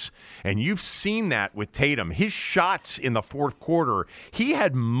gas. And you've seen that with Tatum. His shots in the fourth quarter, he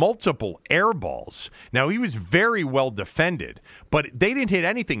had multiple air balls. Now, he was very well defended, but they didn't hit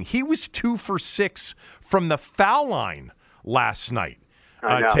anything. He was 2 for 6 from the foul line last night.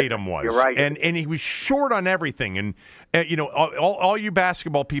 Tatum was. You're right. And he was short on everything. And, all you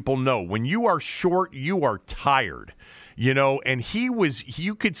basketball people know, when you are short, you are tired. And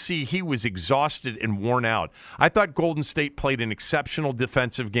you could see he was exhausted and worn out. I thought Golden State played an exceptional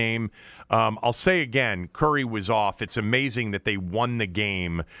defensive game. I'll say again, Curry was off. It's amazing that they won the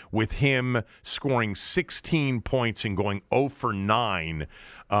game with him scoring 16 points and going 0 for 9.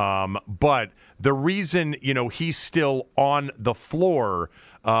 But the reason, he's still on the floor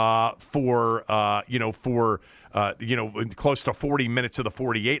for close to 40 minutes of the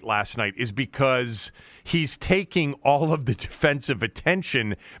 48 last night is because he's taking all of the defensive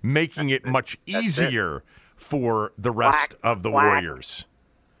attention, making it much easier for the rest of the Warriors.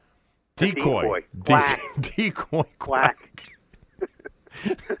 Decoy. Decoy. Quack.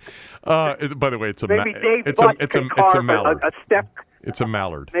 By the way, it's a mallard. It's a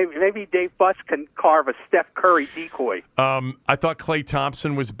mallard. Maybe Dave Buss can carve a Steph Curry decoy. I thought Klay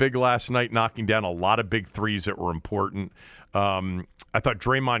Thompson was big last night, knocking down a lot of big threes that were important. I thought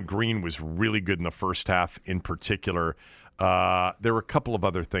Draymond Green was really good in the first half in particular. There were a couple of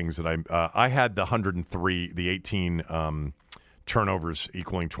other things that I had the 103, the 18 turnovers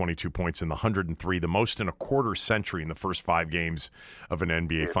equaling 22 points, and the 103, the most in a quarter century in the first 5 games of an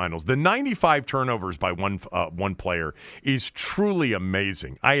NBA Finals. The 95 turnovers by one player is truly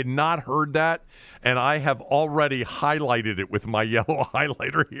amazing. I had not heard that, and I have already highlighted it with my yellow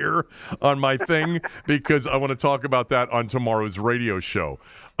highlighter here on my thing because I want to talk about that on tomorrow's radio show.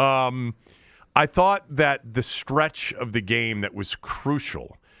 I thought that the stretch of the game that was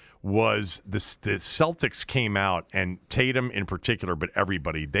crucial was the Celtics came out, and Tatum in particular, but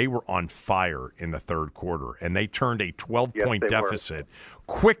everybody, they were on fire in the third quarter, and they turned a 12-point deficit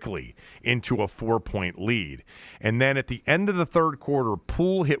quickly into a 4-point lead. And then at the end of the third quarter,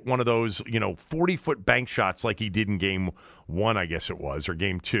 Poole hit one of those, 40-foot bank shots like he did in game 1, I guess it was, or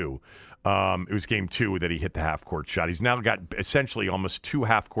game 2. It was game 2 that he hit the half-court shot. He's now got essentially almost 2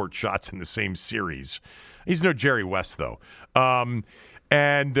 half-court shots in the same series. He's no Jerry West, though.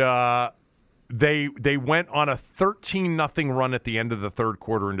 And they went on a 13-0 run at the end of the third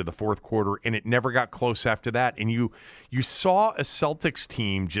quarter into the fourth quarter, and it never got close after that. And you saw a Celtics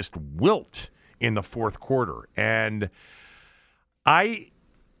team just wilt in the fourth quarter. And I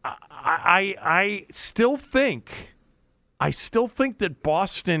still think that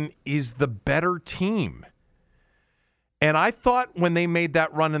Boston is the better team. And I thought when they made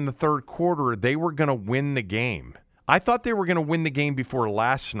that run in the third quarter, they were going to win the game. I thought they were going to win the game before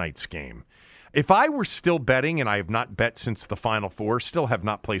last night's game. If I were still betting, and I have not bet since the Final Four, still have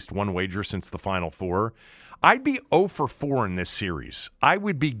not placed one wager since the Final Four, I'd be 0 for 4 in this series. I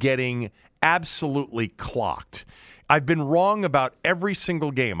would be getting absolutely clocked. I've been wrong about every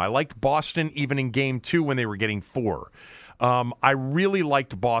single game. I liked Boston even in game 2 when they were getting 4. I really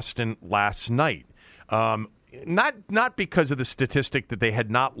liked Boston last night. Not because of the statistic that they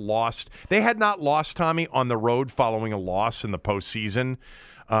had not lost. They had not lost, Tommy, on the road following a loss in the postseason,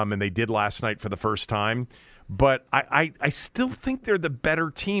 and they did last night for the first time. But I still think they're the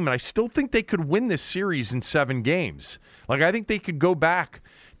better team, and I still think they could win this series in 7 games. Like, I think they could go back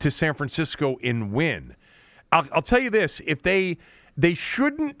to San Francisco and win. I'll tell you this, if they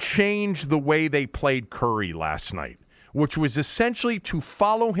shouldn't change the way they played Curry last night, which was essentially to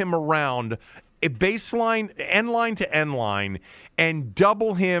follow him around a baseline, end line to end line, and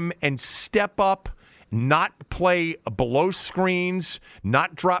double him and step up, not play below screens,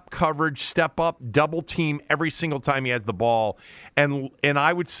 not drop coverage, step up, double team every single time he has the ball. And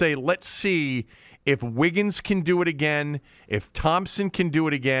I would say, let's see if Wiggins can do it again, if Thompson can do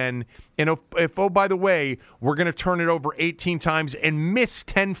it again, and if oh, by the way, we're going to turn it over 18 times and miss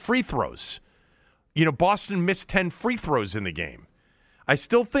 10 free throws. You know, Boston missed 10 free throws in the game. I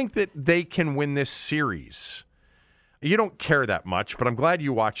still think that they can win this series. You don't care that much, but I'm glad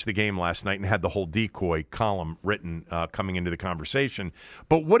you watched the game last night and had the whole decoy column written coming into the conversation.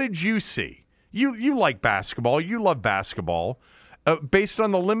 But what did you see? You like basketball. You love basketball. Based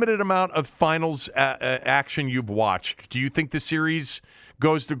on the limited amount of finals action you've watched, do you think the series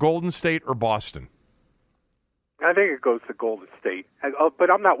goes to Golden State or Boston? I think it goes to Golden State. But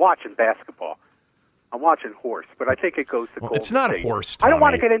I'm not watching basketball. I'm watching horse, but I think it goes to Golden State. It's not horse, Tommy. I don't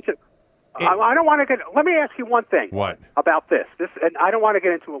want to get into I don't want to get. Let me ask you one thing. What? About this? And I don't want to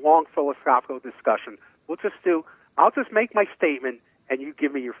get into a long philosophical discussion. I'll just make my statement, and you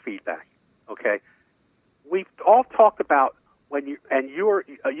give me your feedback. Okay? We've all talked about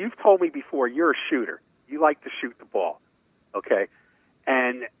you've told me before you're a shooter. You like to shoot the ball. Okay?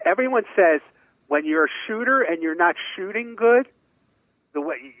 And everyone says when you're a shooter and you're not shooting good, the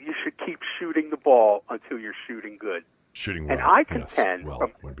way you should keep shooting the ball until you're shooting good. Shooting well. And I contend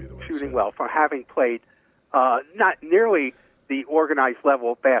from shooting well, from having played not nearly the organized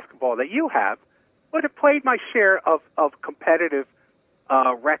level of basketball that you have, but have played my share of competitive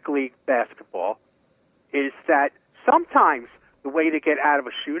rec league basketball, is that sometimes the way to get out of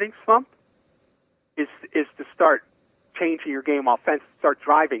a shooting slump is to start changing your game offense, start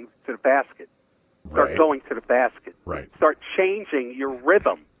driving to the basket, start going to the basket, start changing your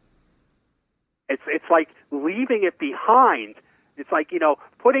rhythm. It's like leaving it behind. It's like,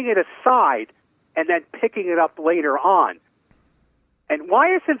 putting it aside and then picking it up later on. And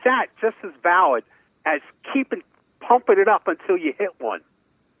why isn't that just as valid as pumping it up until you hit one?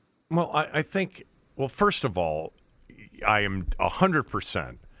 Well, I think, first of all, I am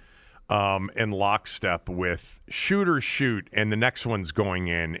 100% in lockstep with shooters shoot and the next one's going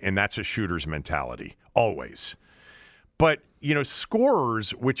in, and that's a shooter's mentality, always. But,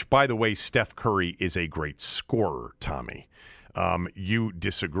 scorers, which, by the way, Steph Curry is a great scorer, Tommy. You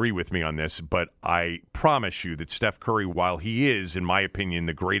disagree with me on this, but I promise you that Steph Curry, while he is, in my opinion,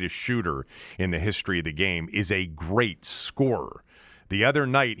 the greatest shooter in the history of the game, is a great scorer. The other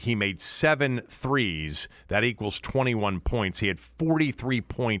night, he made 7 threes. That equals 21 points. He had 43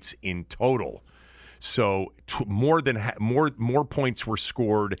 points in total. So more points were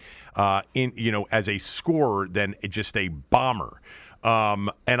scored as a scorer than just a bomber.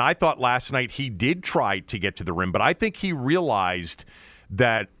 And I thought last night he did try to get to the rim, but I think he realized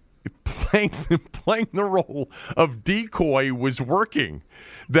that playing the role of decoy was working.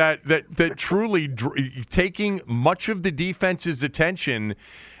 That truly taking much of the defense's attention,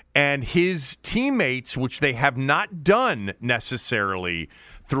 and his teammates, which they have not done necessarily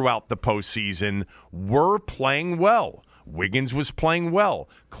throughout the postseason, were playing well. Wiggins was playing well.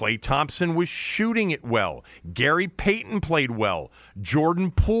 Klay Thompson was shooting it well. Gary Payton played well. Jordan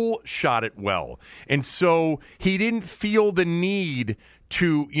Poole shot it well. And so he didn't feel the need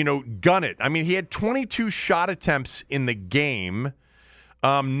to, gun it. I mean, he had 22 shot attempts in the game,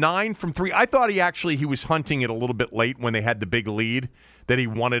 9 from 3. I thought he was hunting it a little bit late when they had the big lead, that he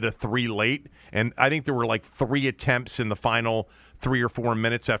wanted a 3 late. And I think there were like 3 attempts in the final 3 or 4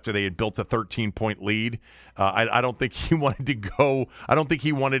 minutes after they had built a 13-point lead. I don't think he wanted to go. I don't think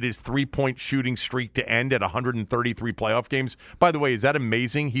he wanted his 3-point shooting streak to end at 133 playoff games. By the way, is that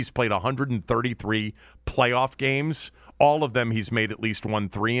amazing? He's played 133 playoff games. All of them he's made at least 1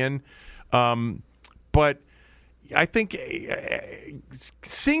 3 in. But I think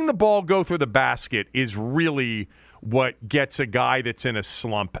seeing the ball go through the basket is really what gets a guy that's in a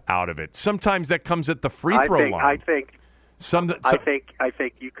slump out of it. Sometimes that comes at the free throw line. I think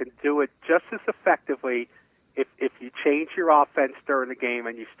you can do it just as effectively if you change your offense during the game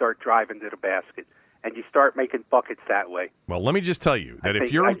and you start driving to the basket and you start making buckets that way. Well, let me just tell you that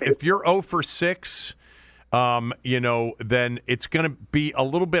if you're 0 for 6 then it's going to be a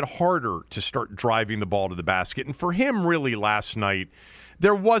little bit harder to start driving the ball to the basket. And for him, really, last night,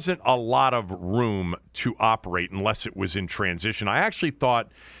 there wasn't a lot of room to operate unless it was in transition. I actually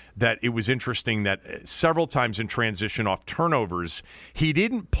thought that it was interesting that several times in transition off turnovers, he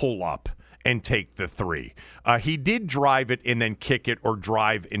didn't pull up and take the three. He did drive it and then kick it, or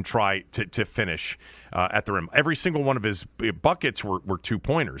drive and try to finish at the rim. Every single one of his buckets were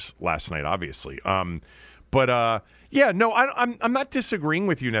 2-pointers last night, obviously. I'm not disagreeing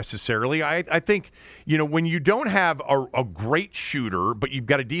with you necessarily. I think, when you don't have a great shooter, but you've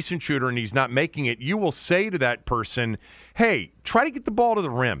got a decent shooter and he's not making it, you will say to that person, hey, try to get the ball to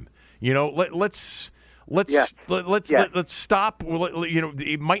the rim. Let's stop.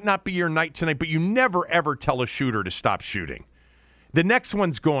 It might not be your night tonight, but you never, ever tell a shooter to stop shooting. The next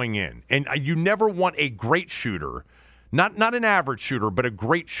one's going in, and you never want a great shooter, not an average shooter, but a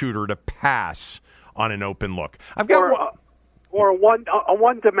great shooter to pass on an open look. I've got or a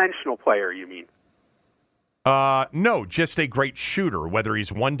one-dimensional player. You mean? No, just a great shooter, whether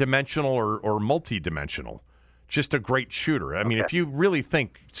he's one-dimensional or multi-dimensional. Just a great shooter. I mean, if you really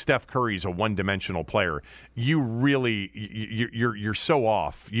think Steph Curry's a one-dimensional player, you're so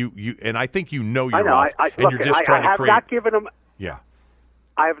off. And I think you're off. You're just trying to create. Not given him. Yeah.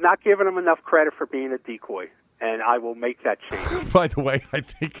 I have not given him enough credit for being a decoy, and I will make that change. By the way, I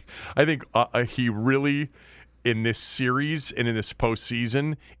think he really, in this series and in this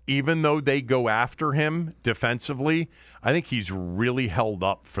postseason, even though they go after him defensively, I think he's really held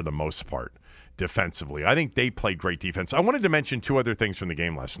up for the most part defensively. I think they played great defense. I wanted to mention two other things from the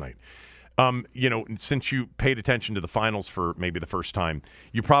game last night. Since you paid attention to the finals for maybe the first time,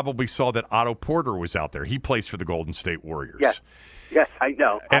 you probably saw that Otto Porter was out there. He plays for the Golden State Warriors. Yes, I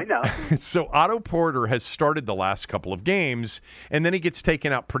know. So Otto Porter has started the last couple of games, and then he gets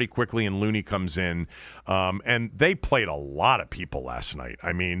taken out pretty quickly, and Looney comes in. And they played a lot of people last night.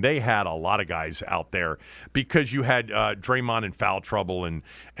 I mean, they had a lot of guys out there because you had Draymond in foul trouble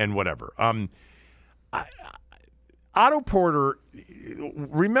and whatever. Otto Porter,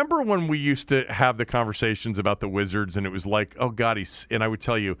 remember when we used to have the conversations about the Wizards, and it was like, oh, God, and I would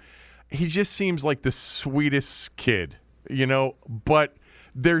tell you, he just seems like the sweetest kid. But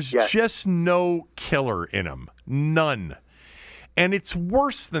there's just no killer in him. None. And it's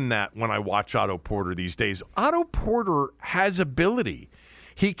worse than that when I watch Otto Porter these days. Otto Porter has ability.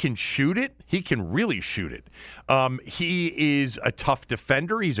 He can shoot it. He can really shoot it. He is a tough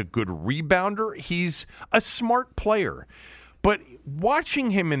defender. He's a good rebounder. He's a smart player. But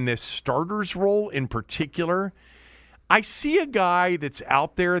watching him in this starter's role in particular, I see a guy that's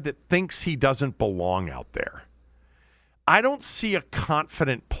out there that thinks he doesn't belong out there. I don't see a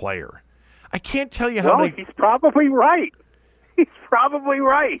confident player. I can't tell you how many... He's probably right.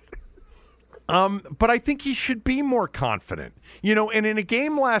 But I think he should be more confident. And in a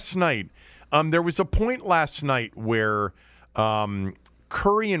game last night, there was a point last night where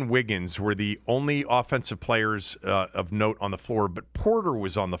Curry and Wiggins were the only offensive players of note on the floor, but Porter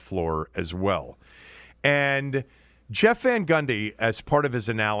was on the floor as well. And Jeff Van Gundy, as part of his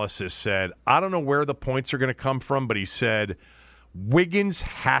analysis, said, I don't know where the points are going to come from, but he said, Wiggins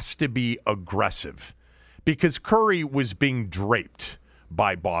has to be aggressive because Curry was being draped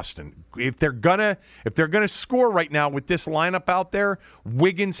by Boston. If they're gonna score right now with this lineup out there,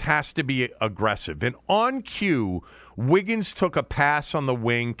 Wiggins has to be aggressive. And on cue, Wiggins took a pass on the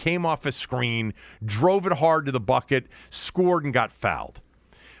wing, came off a screen, drove it hard to the bucket, scored, and got fouled.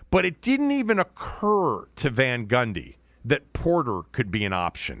 But it didn't even occur to Van Gundy that Porter could be an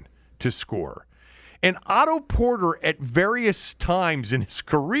option to score. And Otto Porter, at various times in his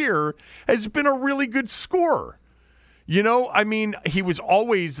career, has been a really good scorer. He was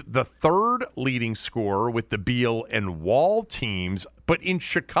always the third leading scorer with the Beal and Wall teams. But in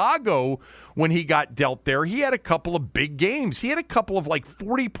Chicago, when he got dealt there, he had a couple of big games. He had a couple of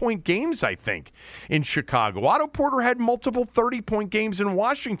 40-point games, I think, in Chicago. Otto Porter had multiple 30-point games in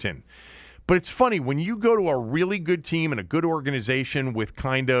Washington. But it's funny, when you go to a really good team and a good organization with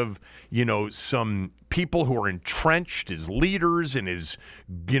kind of, some people who are entrenched as leaders and as,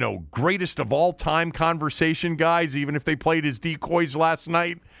 greatest of all time conversation guys, even if they played as decoys last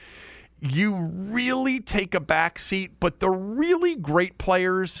night, you really take a back seat. But the really great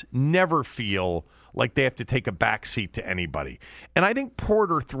players never feel like they have to take a back seat to anybody. And I think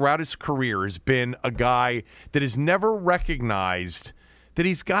Porter, throughout his career, has been a guy that has never recognized that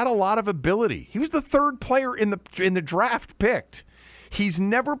he's got a lot of ability. He was the third player in the draft picked. He's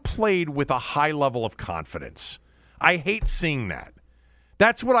never played with a high level of confidence. I hate seeing that.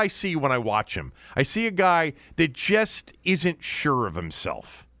 That's what I see when I watch him. I see a guy that just isn't sure of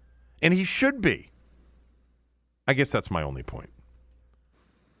himself. And he should be. I guess that's my only point.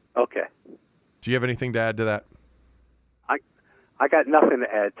 Okay. Do you have anything to add to that? I got nothing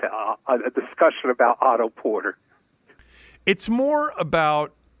to add to a discussion about Otto Porter. It's more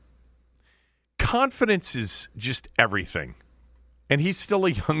about confidence is just everything. And he's still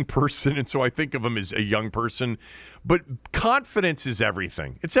a young person, and so I think of him as a young person. But confidence is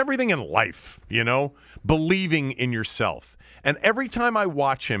everything. It's everything in life, believing in yourself. And every time I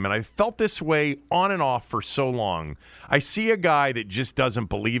watch him, and I've felt this way on and off for so long, I see a guy that just doesn't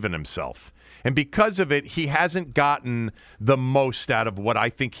believe in himself. And because of it, he hasn't gotten the most out of what I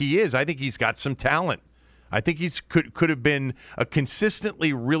think he is. I think he's got some talent. I think he's could have been a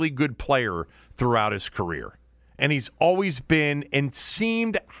consistently really good player throughout his career. And he's always been and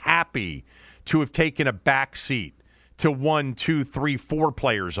seemed happy to have taken a back seat to 1, 2, 3, 4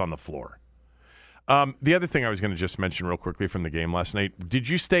 players on the floor. The other thing I was going to just mention real quickly from the game last night, did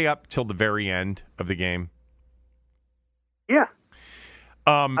you stay up till the very end of the game? Yeah.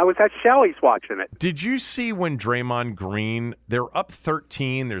 I was at Shelley's watching it. Did you see when Draymond Green, they're up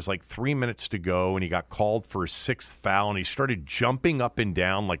 13, there's like 3 minutes to go, and he got called for a 6th foul, and he started jumping up and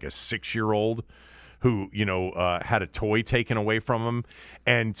down like a 6-year-old who, had a toy taken away from him,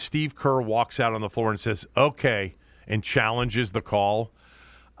 and Steve Kerr walks out on the floor and says, okay, and challenges the call.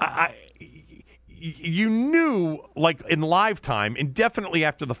 You knew, like in live time, and definitely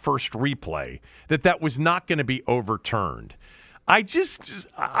after the first replay, that was not going to be overturned. I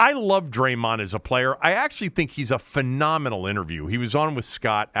love Draymond as a player. I actually think he's a phenomenal interview. He was on with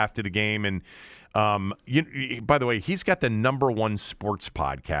Scott after the game, and by the way, he's got the #1 sports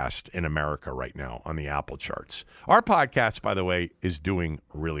podcast in America right now on the Apple charts. Our podcast, by the way, is doing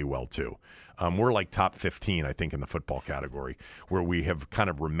really well too. We're like top 15, I think, in the football category, where we have kind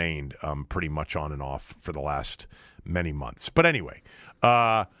of remained pretty much on and off for the last many months. But anyway,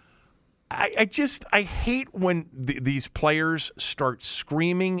 I hate when these players start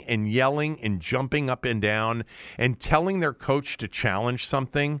screaming and yelling and jumping up and down and telling their coach to challenge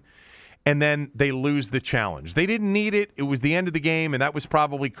something, and then they lose the challenge. They didn't need it. It was the end of the game, and that was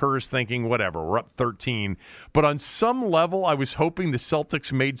probably Kerr's thinking, whatever, we're up 13. But on some level, I was hoping the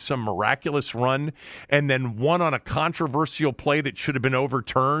Celtics made some miraculous run and then won on a controversial play that should have been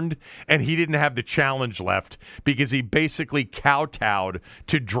overturned, and he didn't have the challenge left because he basically kowtowed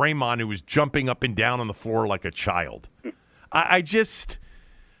to Draymond, who was jumping up and down on the floor like a child. I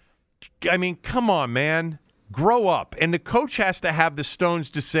mean, come on, man. Grow up. And the coach has to have the stones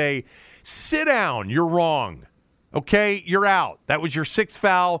to say, sit down, you're wrong. Okay, you're out. That was your 6th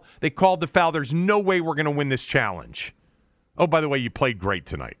foul. They called the foul. There's no way we're going to win this challenge. Oh, by the way, you played great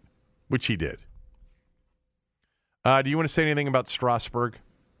tonight, which he did. Do you want to say anything about Strasburg?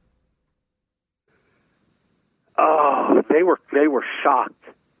 Oh, they were shocked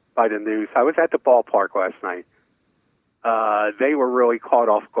by the news. I was at the ballpark last night. They were really caught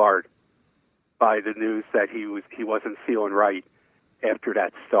off guard by the news that he wasn't feeling right after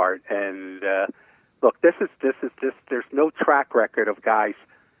that start. And look, this is there's no track record of guys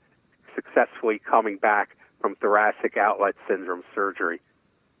successfully coming back from thoracic outlet syndrome surgery.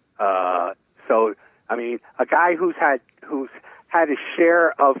 So I mean, a guy who's had a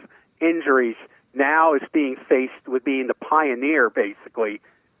share of injuries now is being faced with being the pioneer, basically,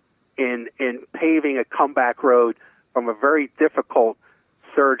 in paving a comeback road from a very difficult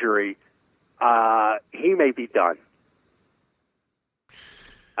surgery. He may be done.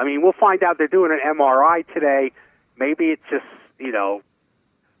 I mean, we'll find out. They're doing an MRI today. Maybe it's just,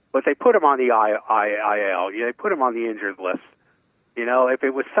 but they put him on the IL. They put him on the injured list. If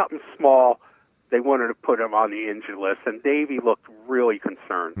it was something small, they wanted to put him on the injured list. And Davey looked really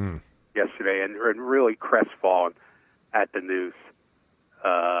concerned yesterday and really crestfallen at the news.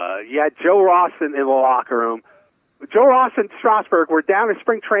 You had Joe Ross in the locker room. Joe Ross and Strasburg were down in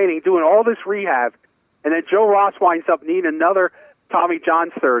spring training doing all this rehab, and then Joe Ross winds up needing another Tommy John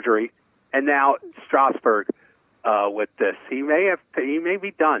surgery, and now Strasburg with this. He may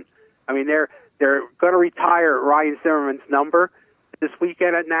be done. I mean, they're going to retire Ryan Zimmerman's number this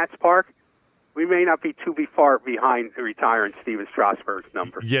weekend at Nats Park. We may not be too far behind retiring Steven Strasburg's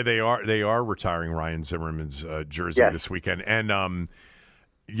number. Yeah, they are retiring Ryan Zimmerman's jersey this weekend, and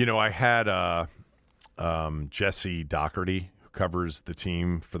I had. Jesse Doherty, who covers the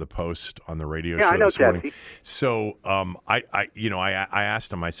team for the Post on the radio show I know this morning. Jesse. So I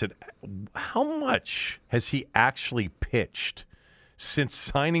asked him, I said, how much has he actually pitched since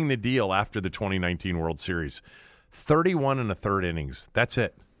signing the deal after the 2019 World Series? 31 1/3 innings. That's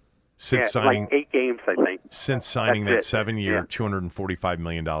it. Since signing like 8 games, I think. Since signing that 7-year, $245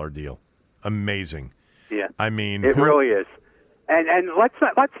 million deal. Amazing. Yeah. I mean, it really is. And let's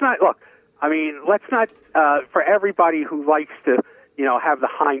not look. I mean, let's not, for everybody who likes to, have the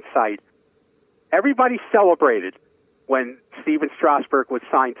hindsight, everybody celebrated when Steven Strasburg was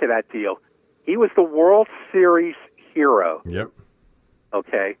signed to that deal. He was the World Series hero. Yep.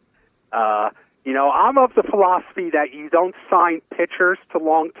 Okay. I'm of the philosophy that you don't sign pitchers to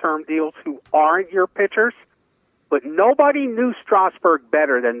long-term deals who aren't your pitchers, but nobody knew Strasburg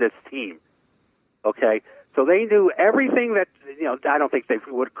better than this team. Okay. So they knew everything that, I don't think they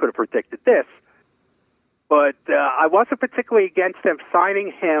could have predicted this, but I wasn't particularly against them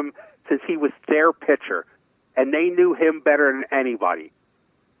signing him since he was their pitcher, and they knew him better than anybody.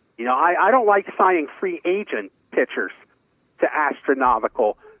 I don't like signing free agent pitchers to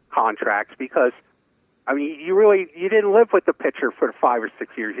astronomical contracts because, you didn't live with the pitcher for 5 or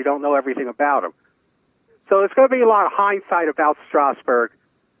 6 years. You don't know everything about him. So there's going to be a lot of hindsight about Strasburg.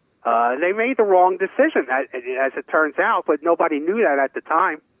 They made the wrong decision, as it turns out, but nobody knew that at the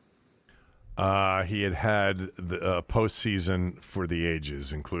time. He had the postseason for the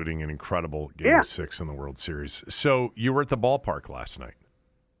ages, including an incredible Game 6 in the World Series. So you were at the ballpark last night?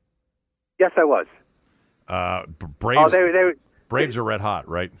 Yes, I was. Braves, Braves are red hot,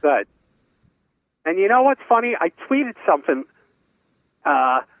 right? Good. And you know what's funny? I tweeted something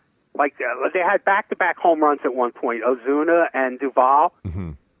they had back-to-back home runs at one point, Ozuna and Duvall,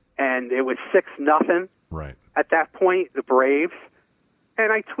 and it was 6-0 right at that point, the Braves.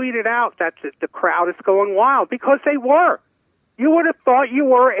 And I tweeted out that the crowd is going wild because they were. You would have thought you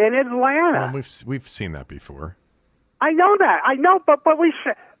were in Atlanta. Well, we've seen that before. I know that. I know, but we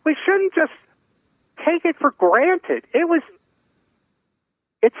shouldn't just take it for granted.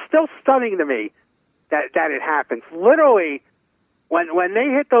 It's still stunning to me that it happens. Literally, when they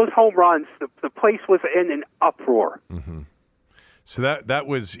hit those home runs, the place was in an uproar. Mm-hmm. So that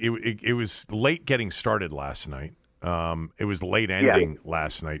was it was late getting started last night. It was late ending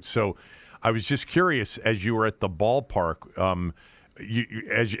last night. So I was just curious, as you were at the ballpark,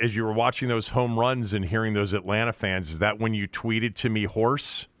 as you were watching those home runs and hearing those Atlanta fans, is that when you tweeted to me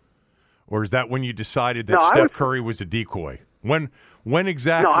horse? Or is that when you decided that Steph Curry was a decoy? When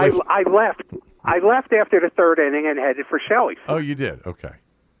exactly? No, I left. I left after the third inning and headed for Shelley's. Oh, you did? Okay.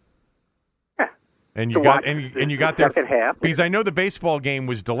 Yeah. And you got there second half. Because I know the baseball game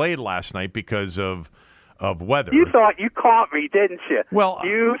was delayed last night because of weather. You thought you caught me, didn't you? Well,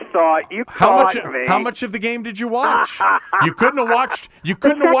 you thought you caught me. How much of the game did you watch? You couldn't have watched. You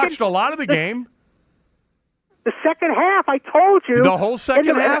couldn't have watched a lot of the game. The second half, I told you. The whole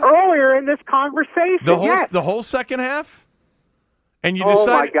second half? Earlier in this conversation, the whole second half? And you decided...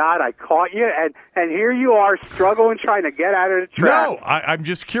 Oh, my God, I caught you, and here you are struggling trying to get out of the trap. No, I'm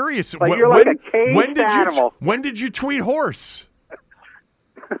just curious. You're like a caged animal. When did you tweet horse?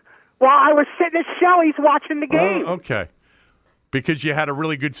 Well, I was sitting at Shelley's watching the game. Oh, okay. Because you had a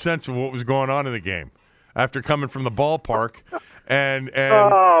really good sense of what was going on in the game after coming from the ballpark and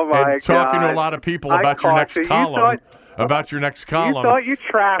talking to a lot of people about your next column. About your next column. You thought you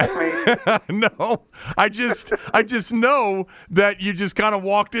trapped me. No, I just know that you just kind of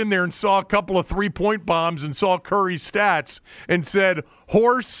walked in there and saw a couple of 3-point bombs and saw Curry's stats and said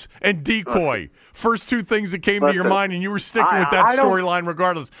horse and decoy. First two things that came to your mind, and you were sticking with that storyline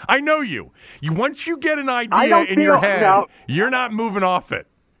regardless. I know you. Once you get an idea in your head, you're not moving off it.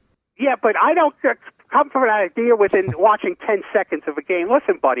 Yeah, but I don't come from an idea within watching 10 seconds of a game.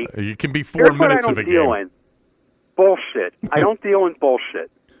 Listen, buddy. You can be 4 minutes of a game. Bullshit. I don't deal in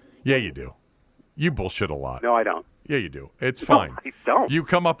bullshit. Yeah, you do. You bullshit a lot. No, I don't. Yeah, you do. It's fine. No, I don't. You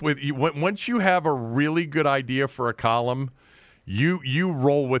come up with once you have a really good idea for a column, you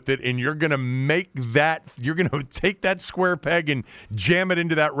roll with it, and you're going to make that. You're going to take that square peg and jam it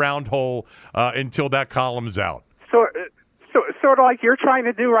into that round hole until that column's out. So sort of like you're trying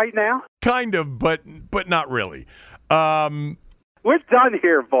to do right now. Kind of, but not really. We're done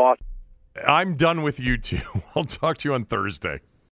here, boss. I'm done with you two. I'll talk to you on Thursday.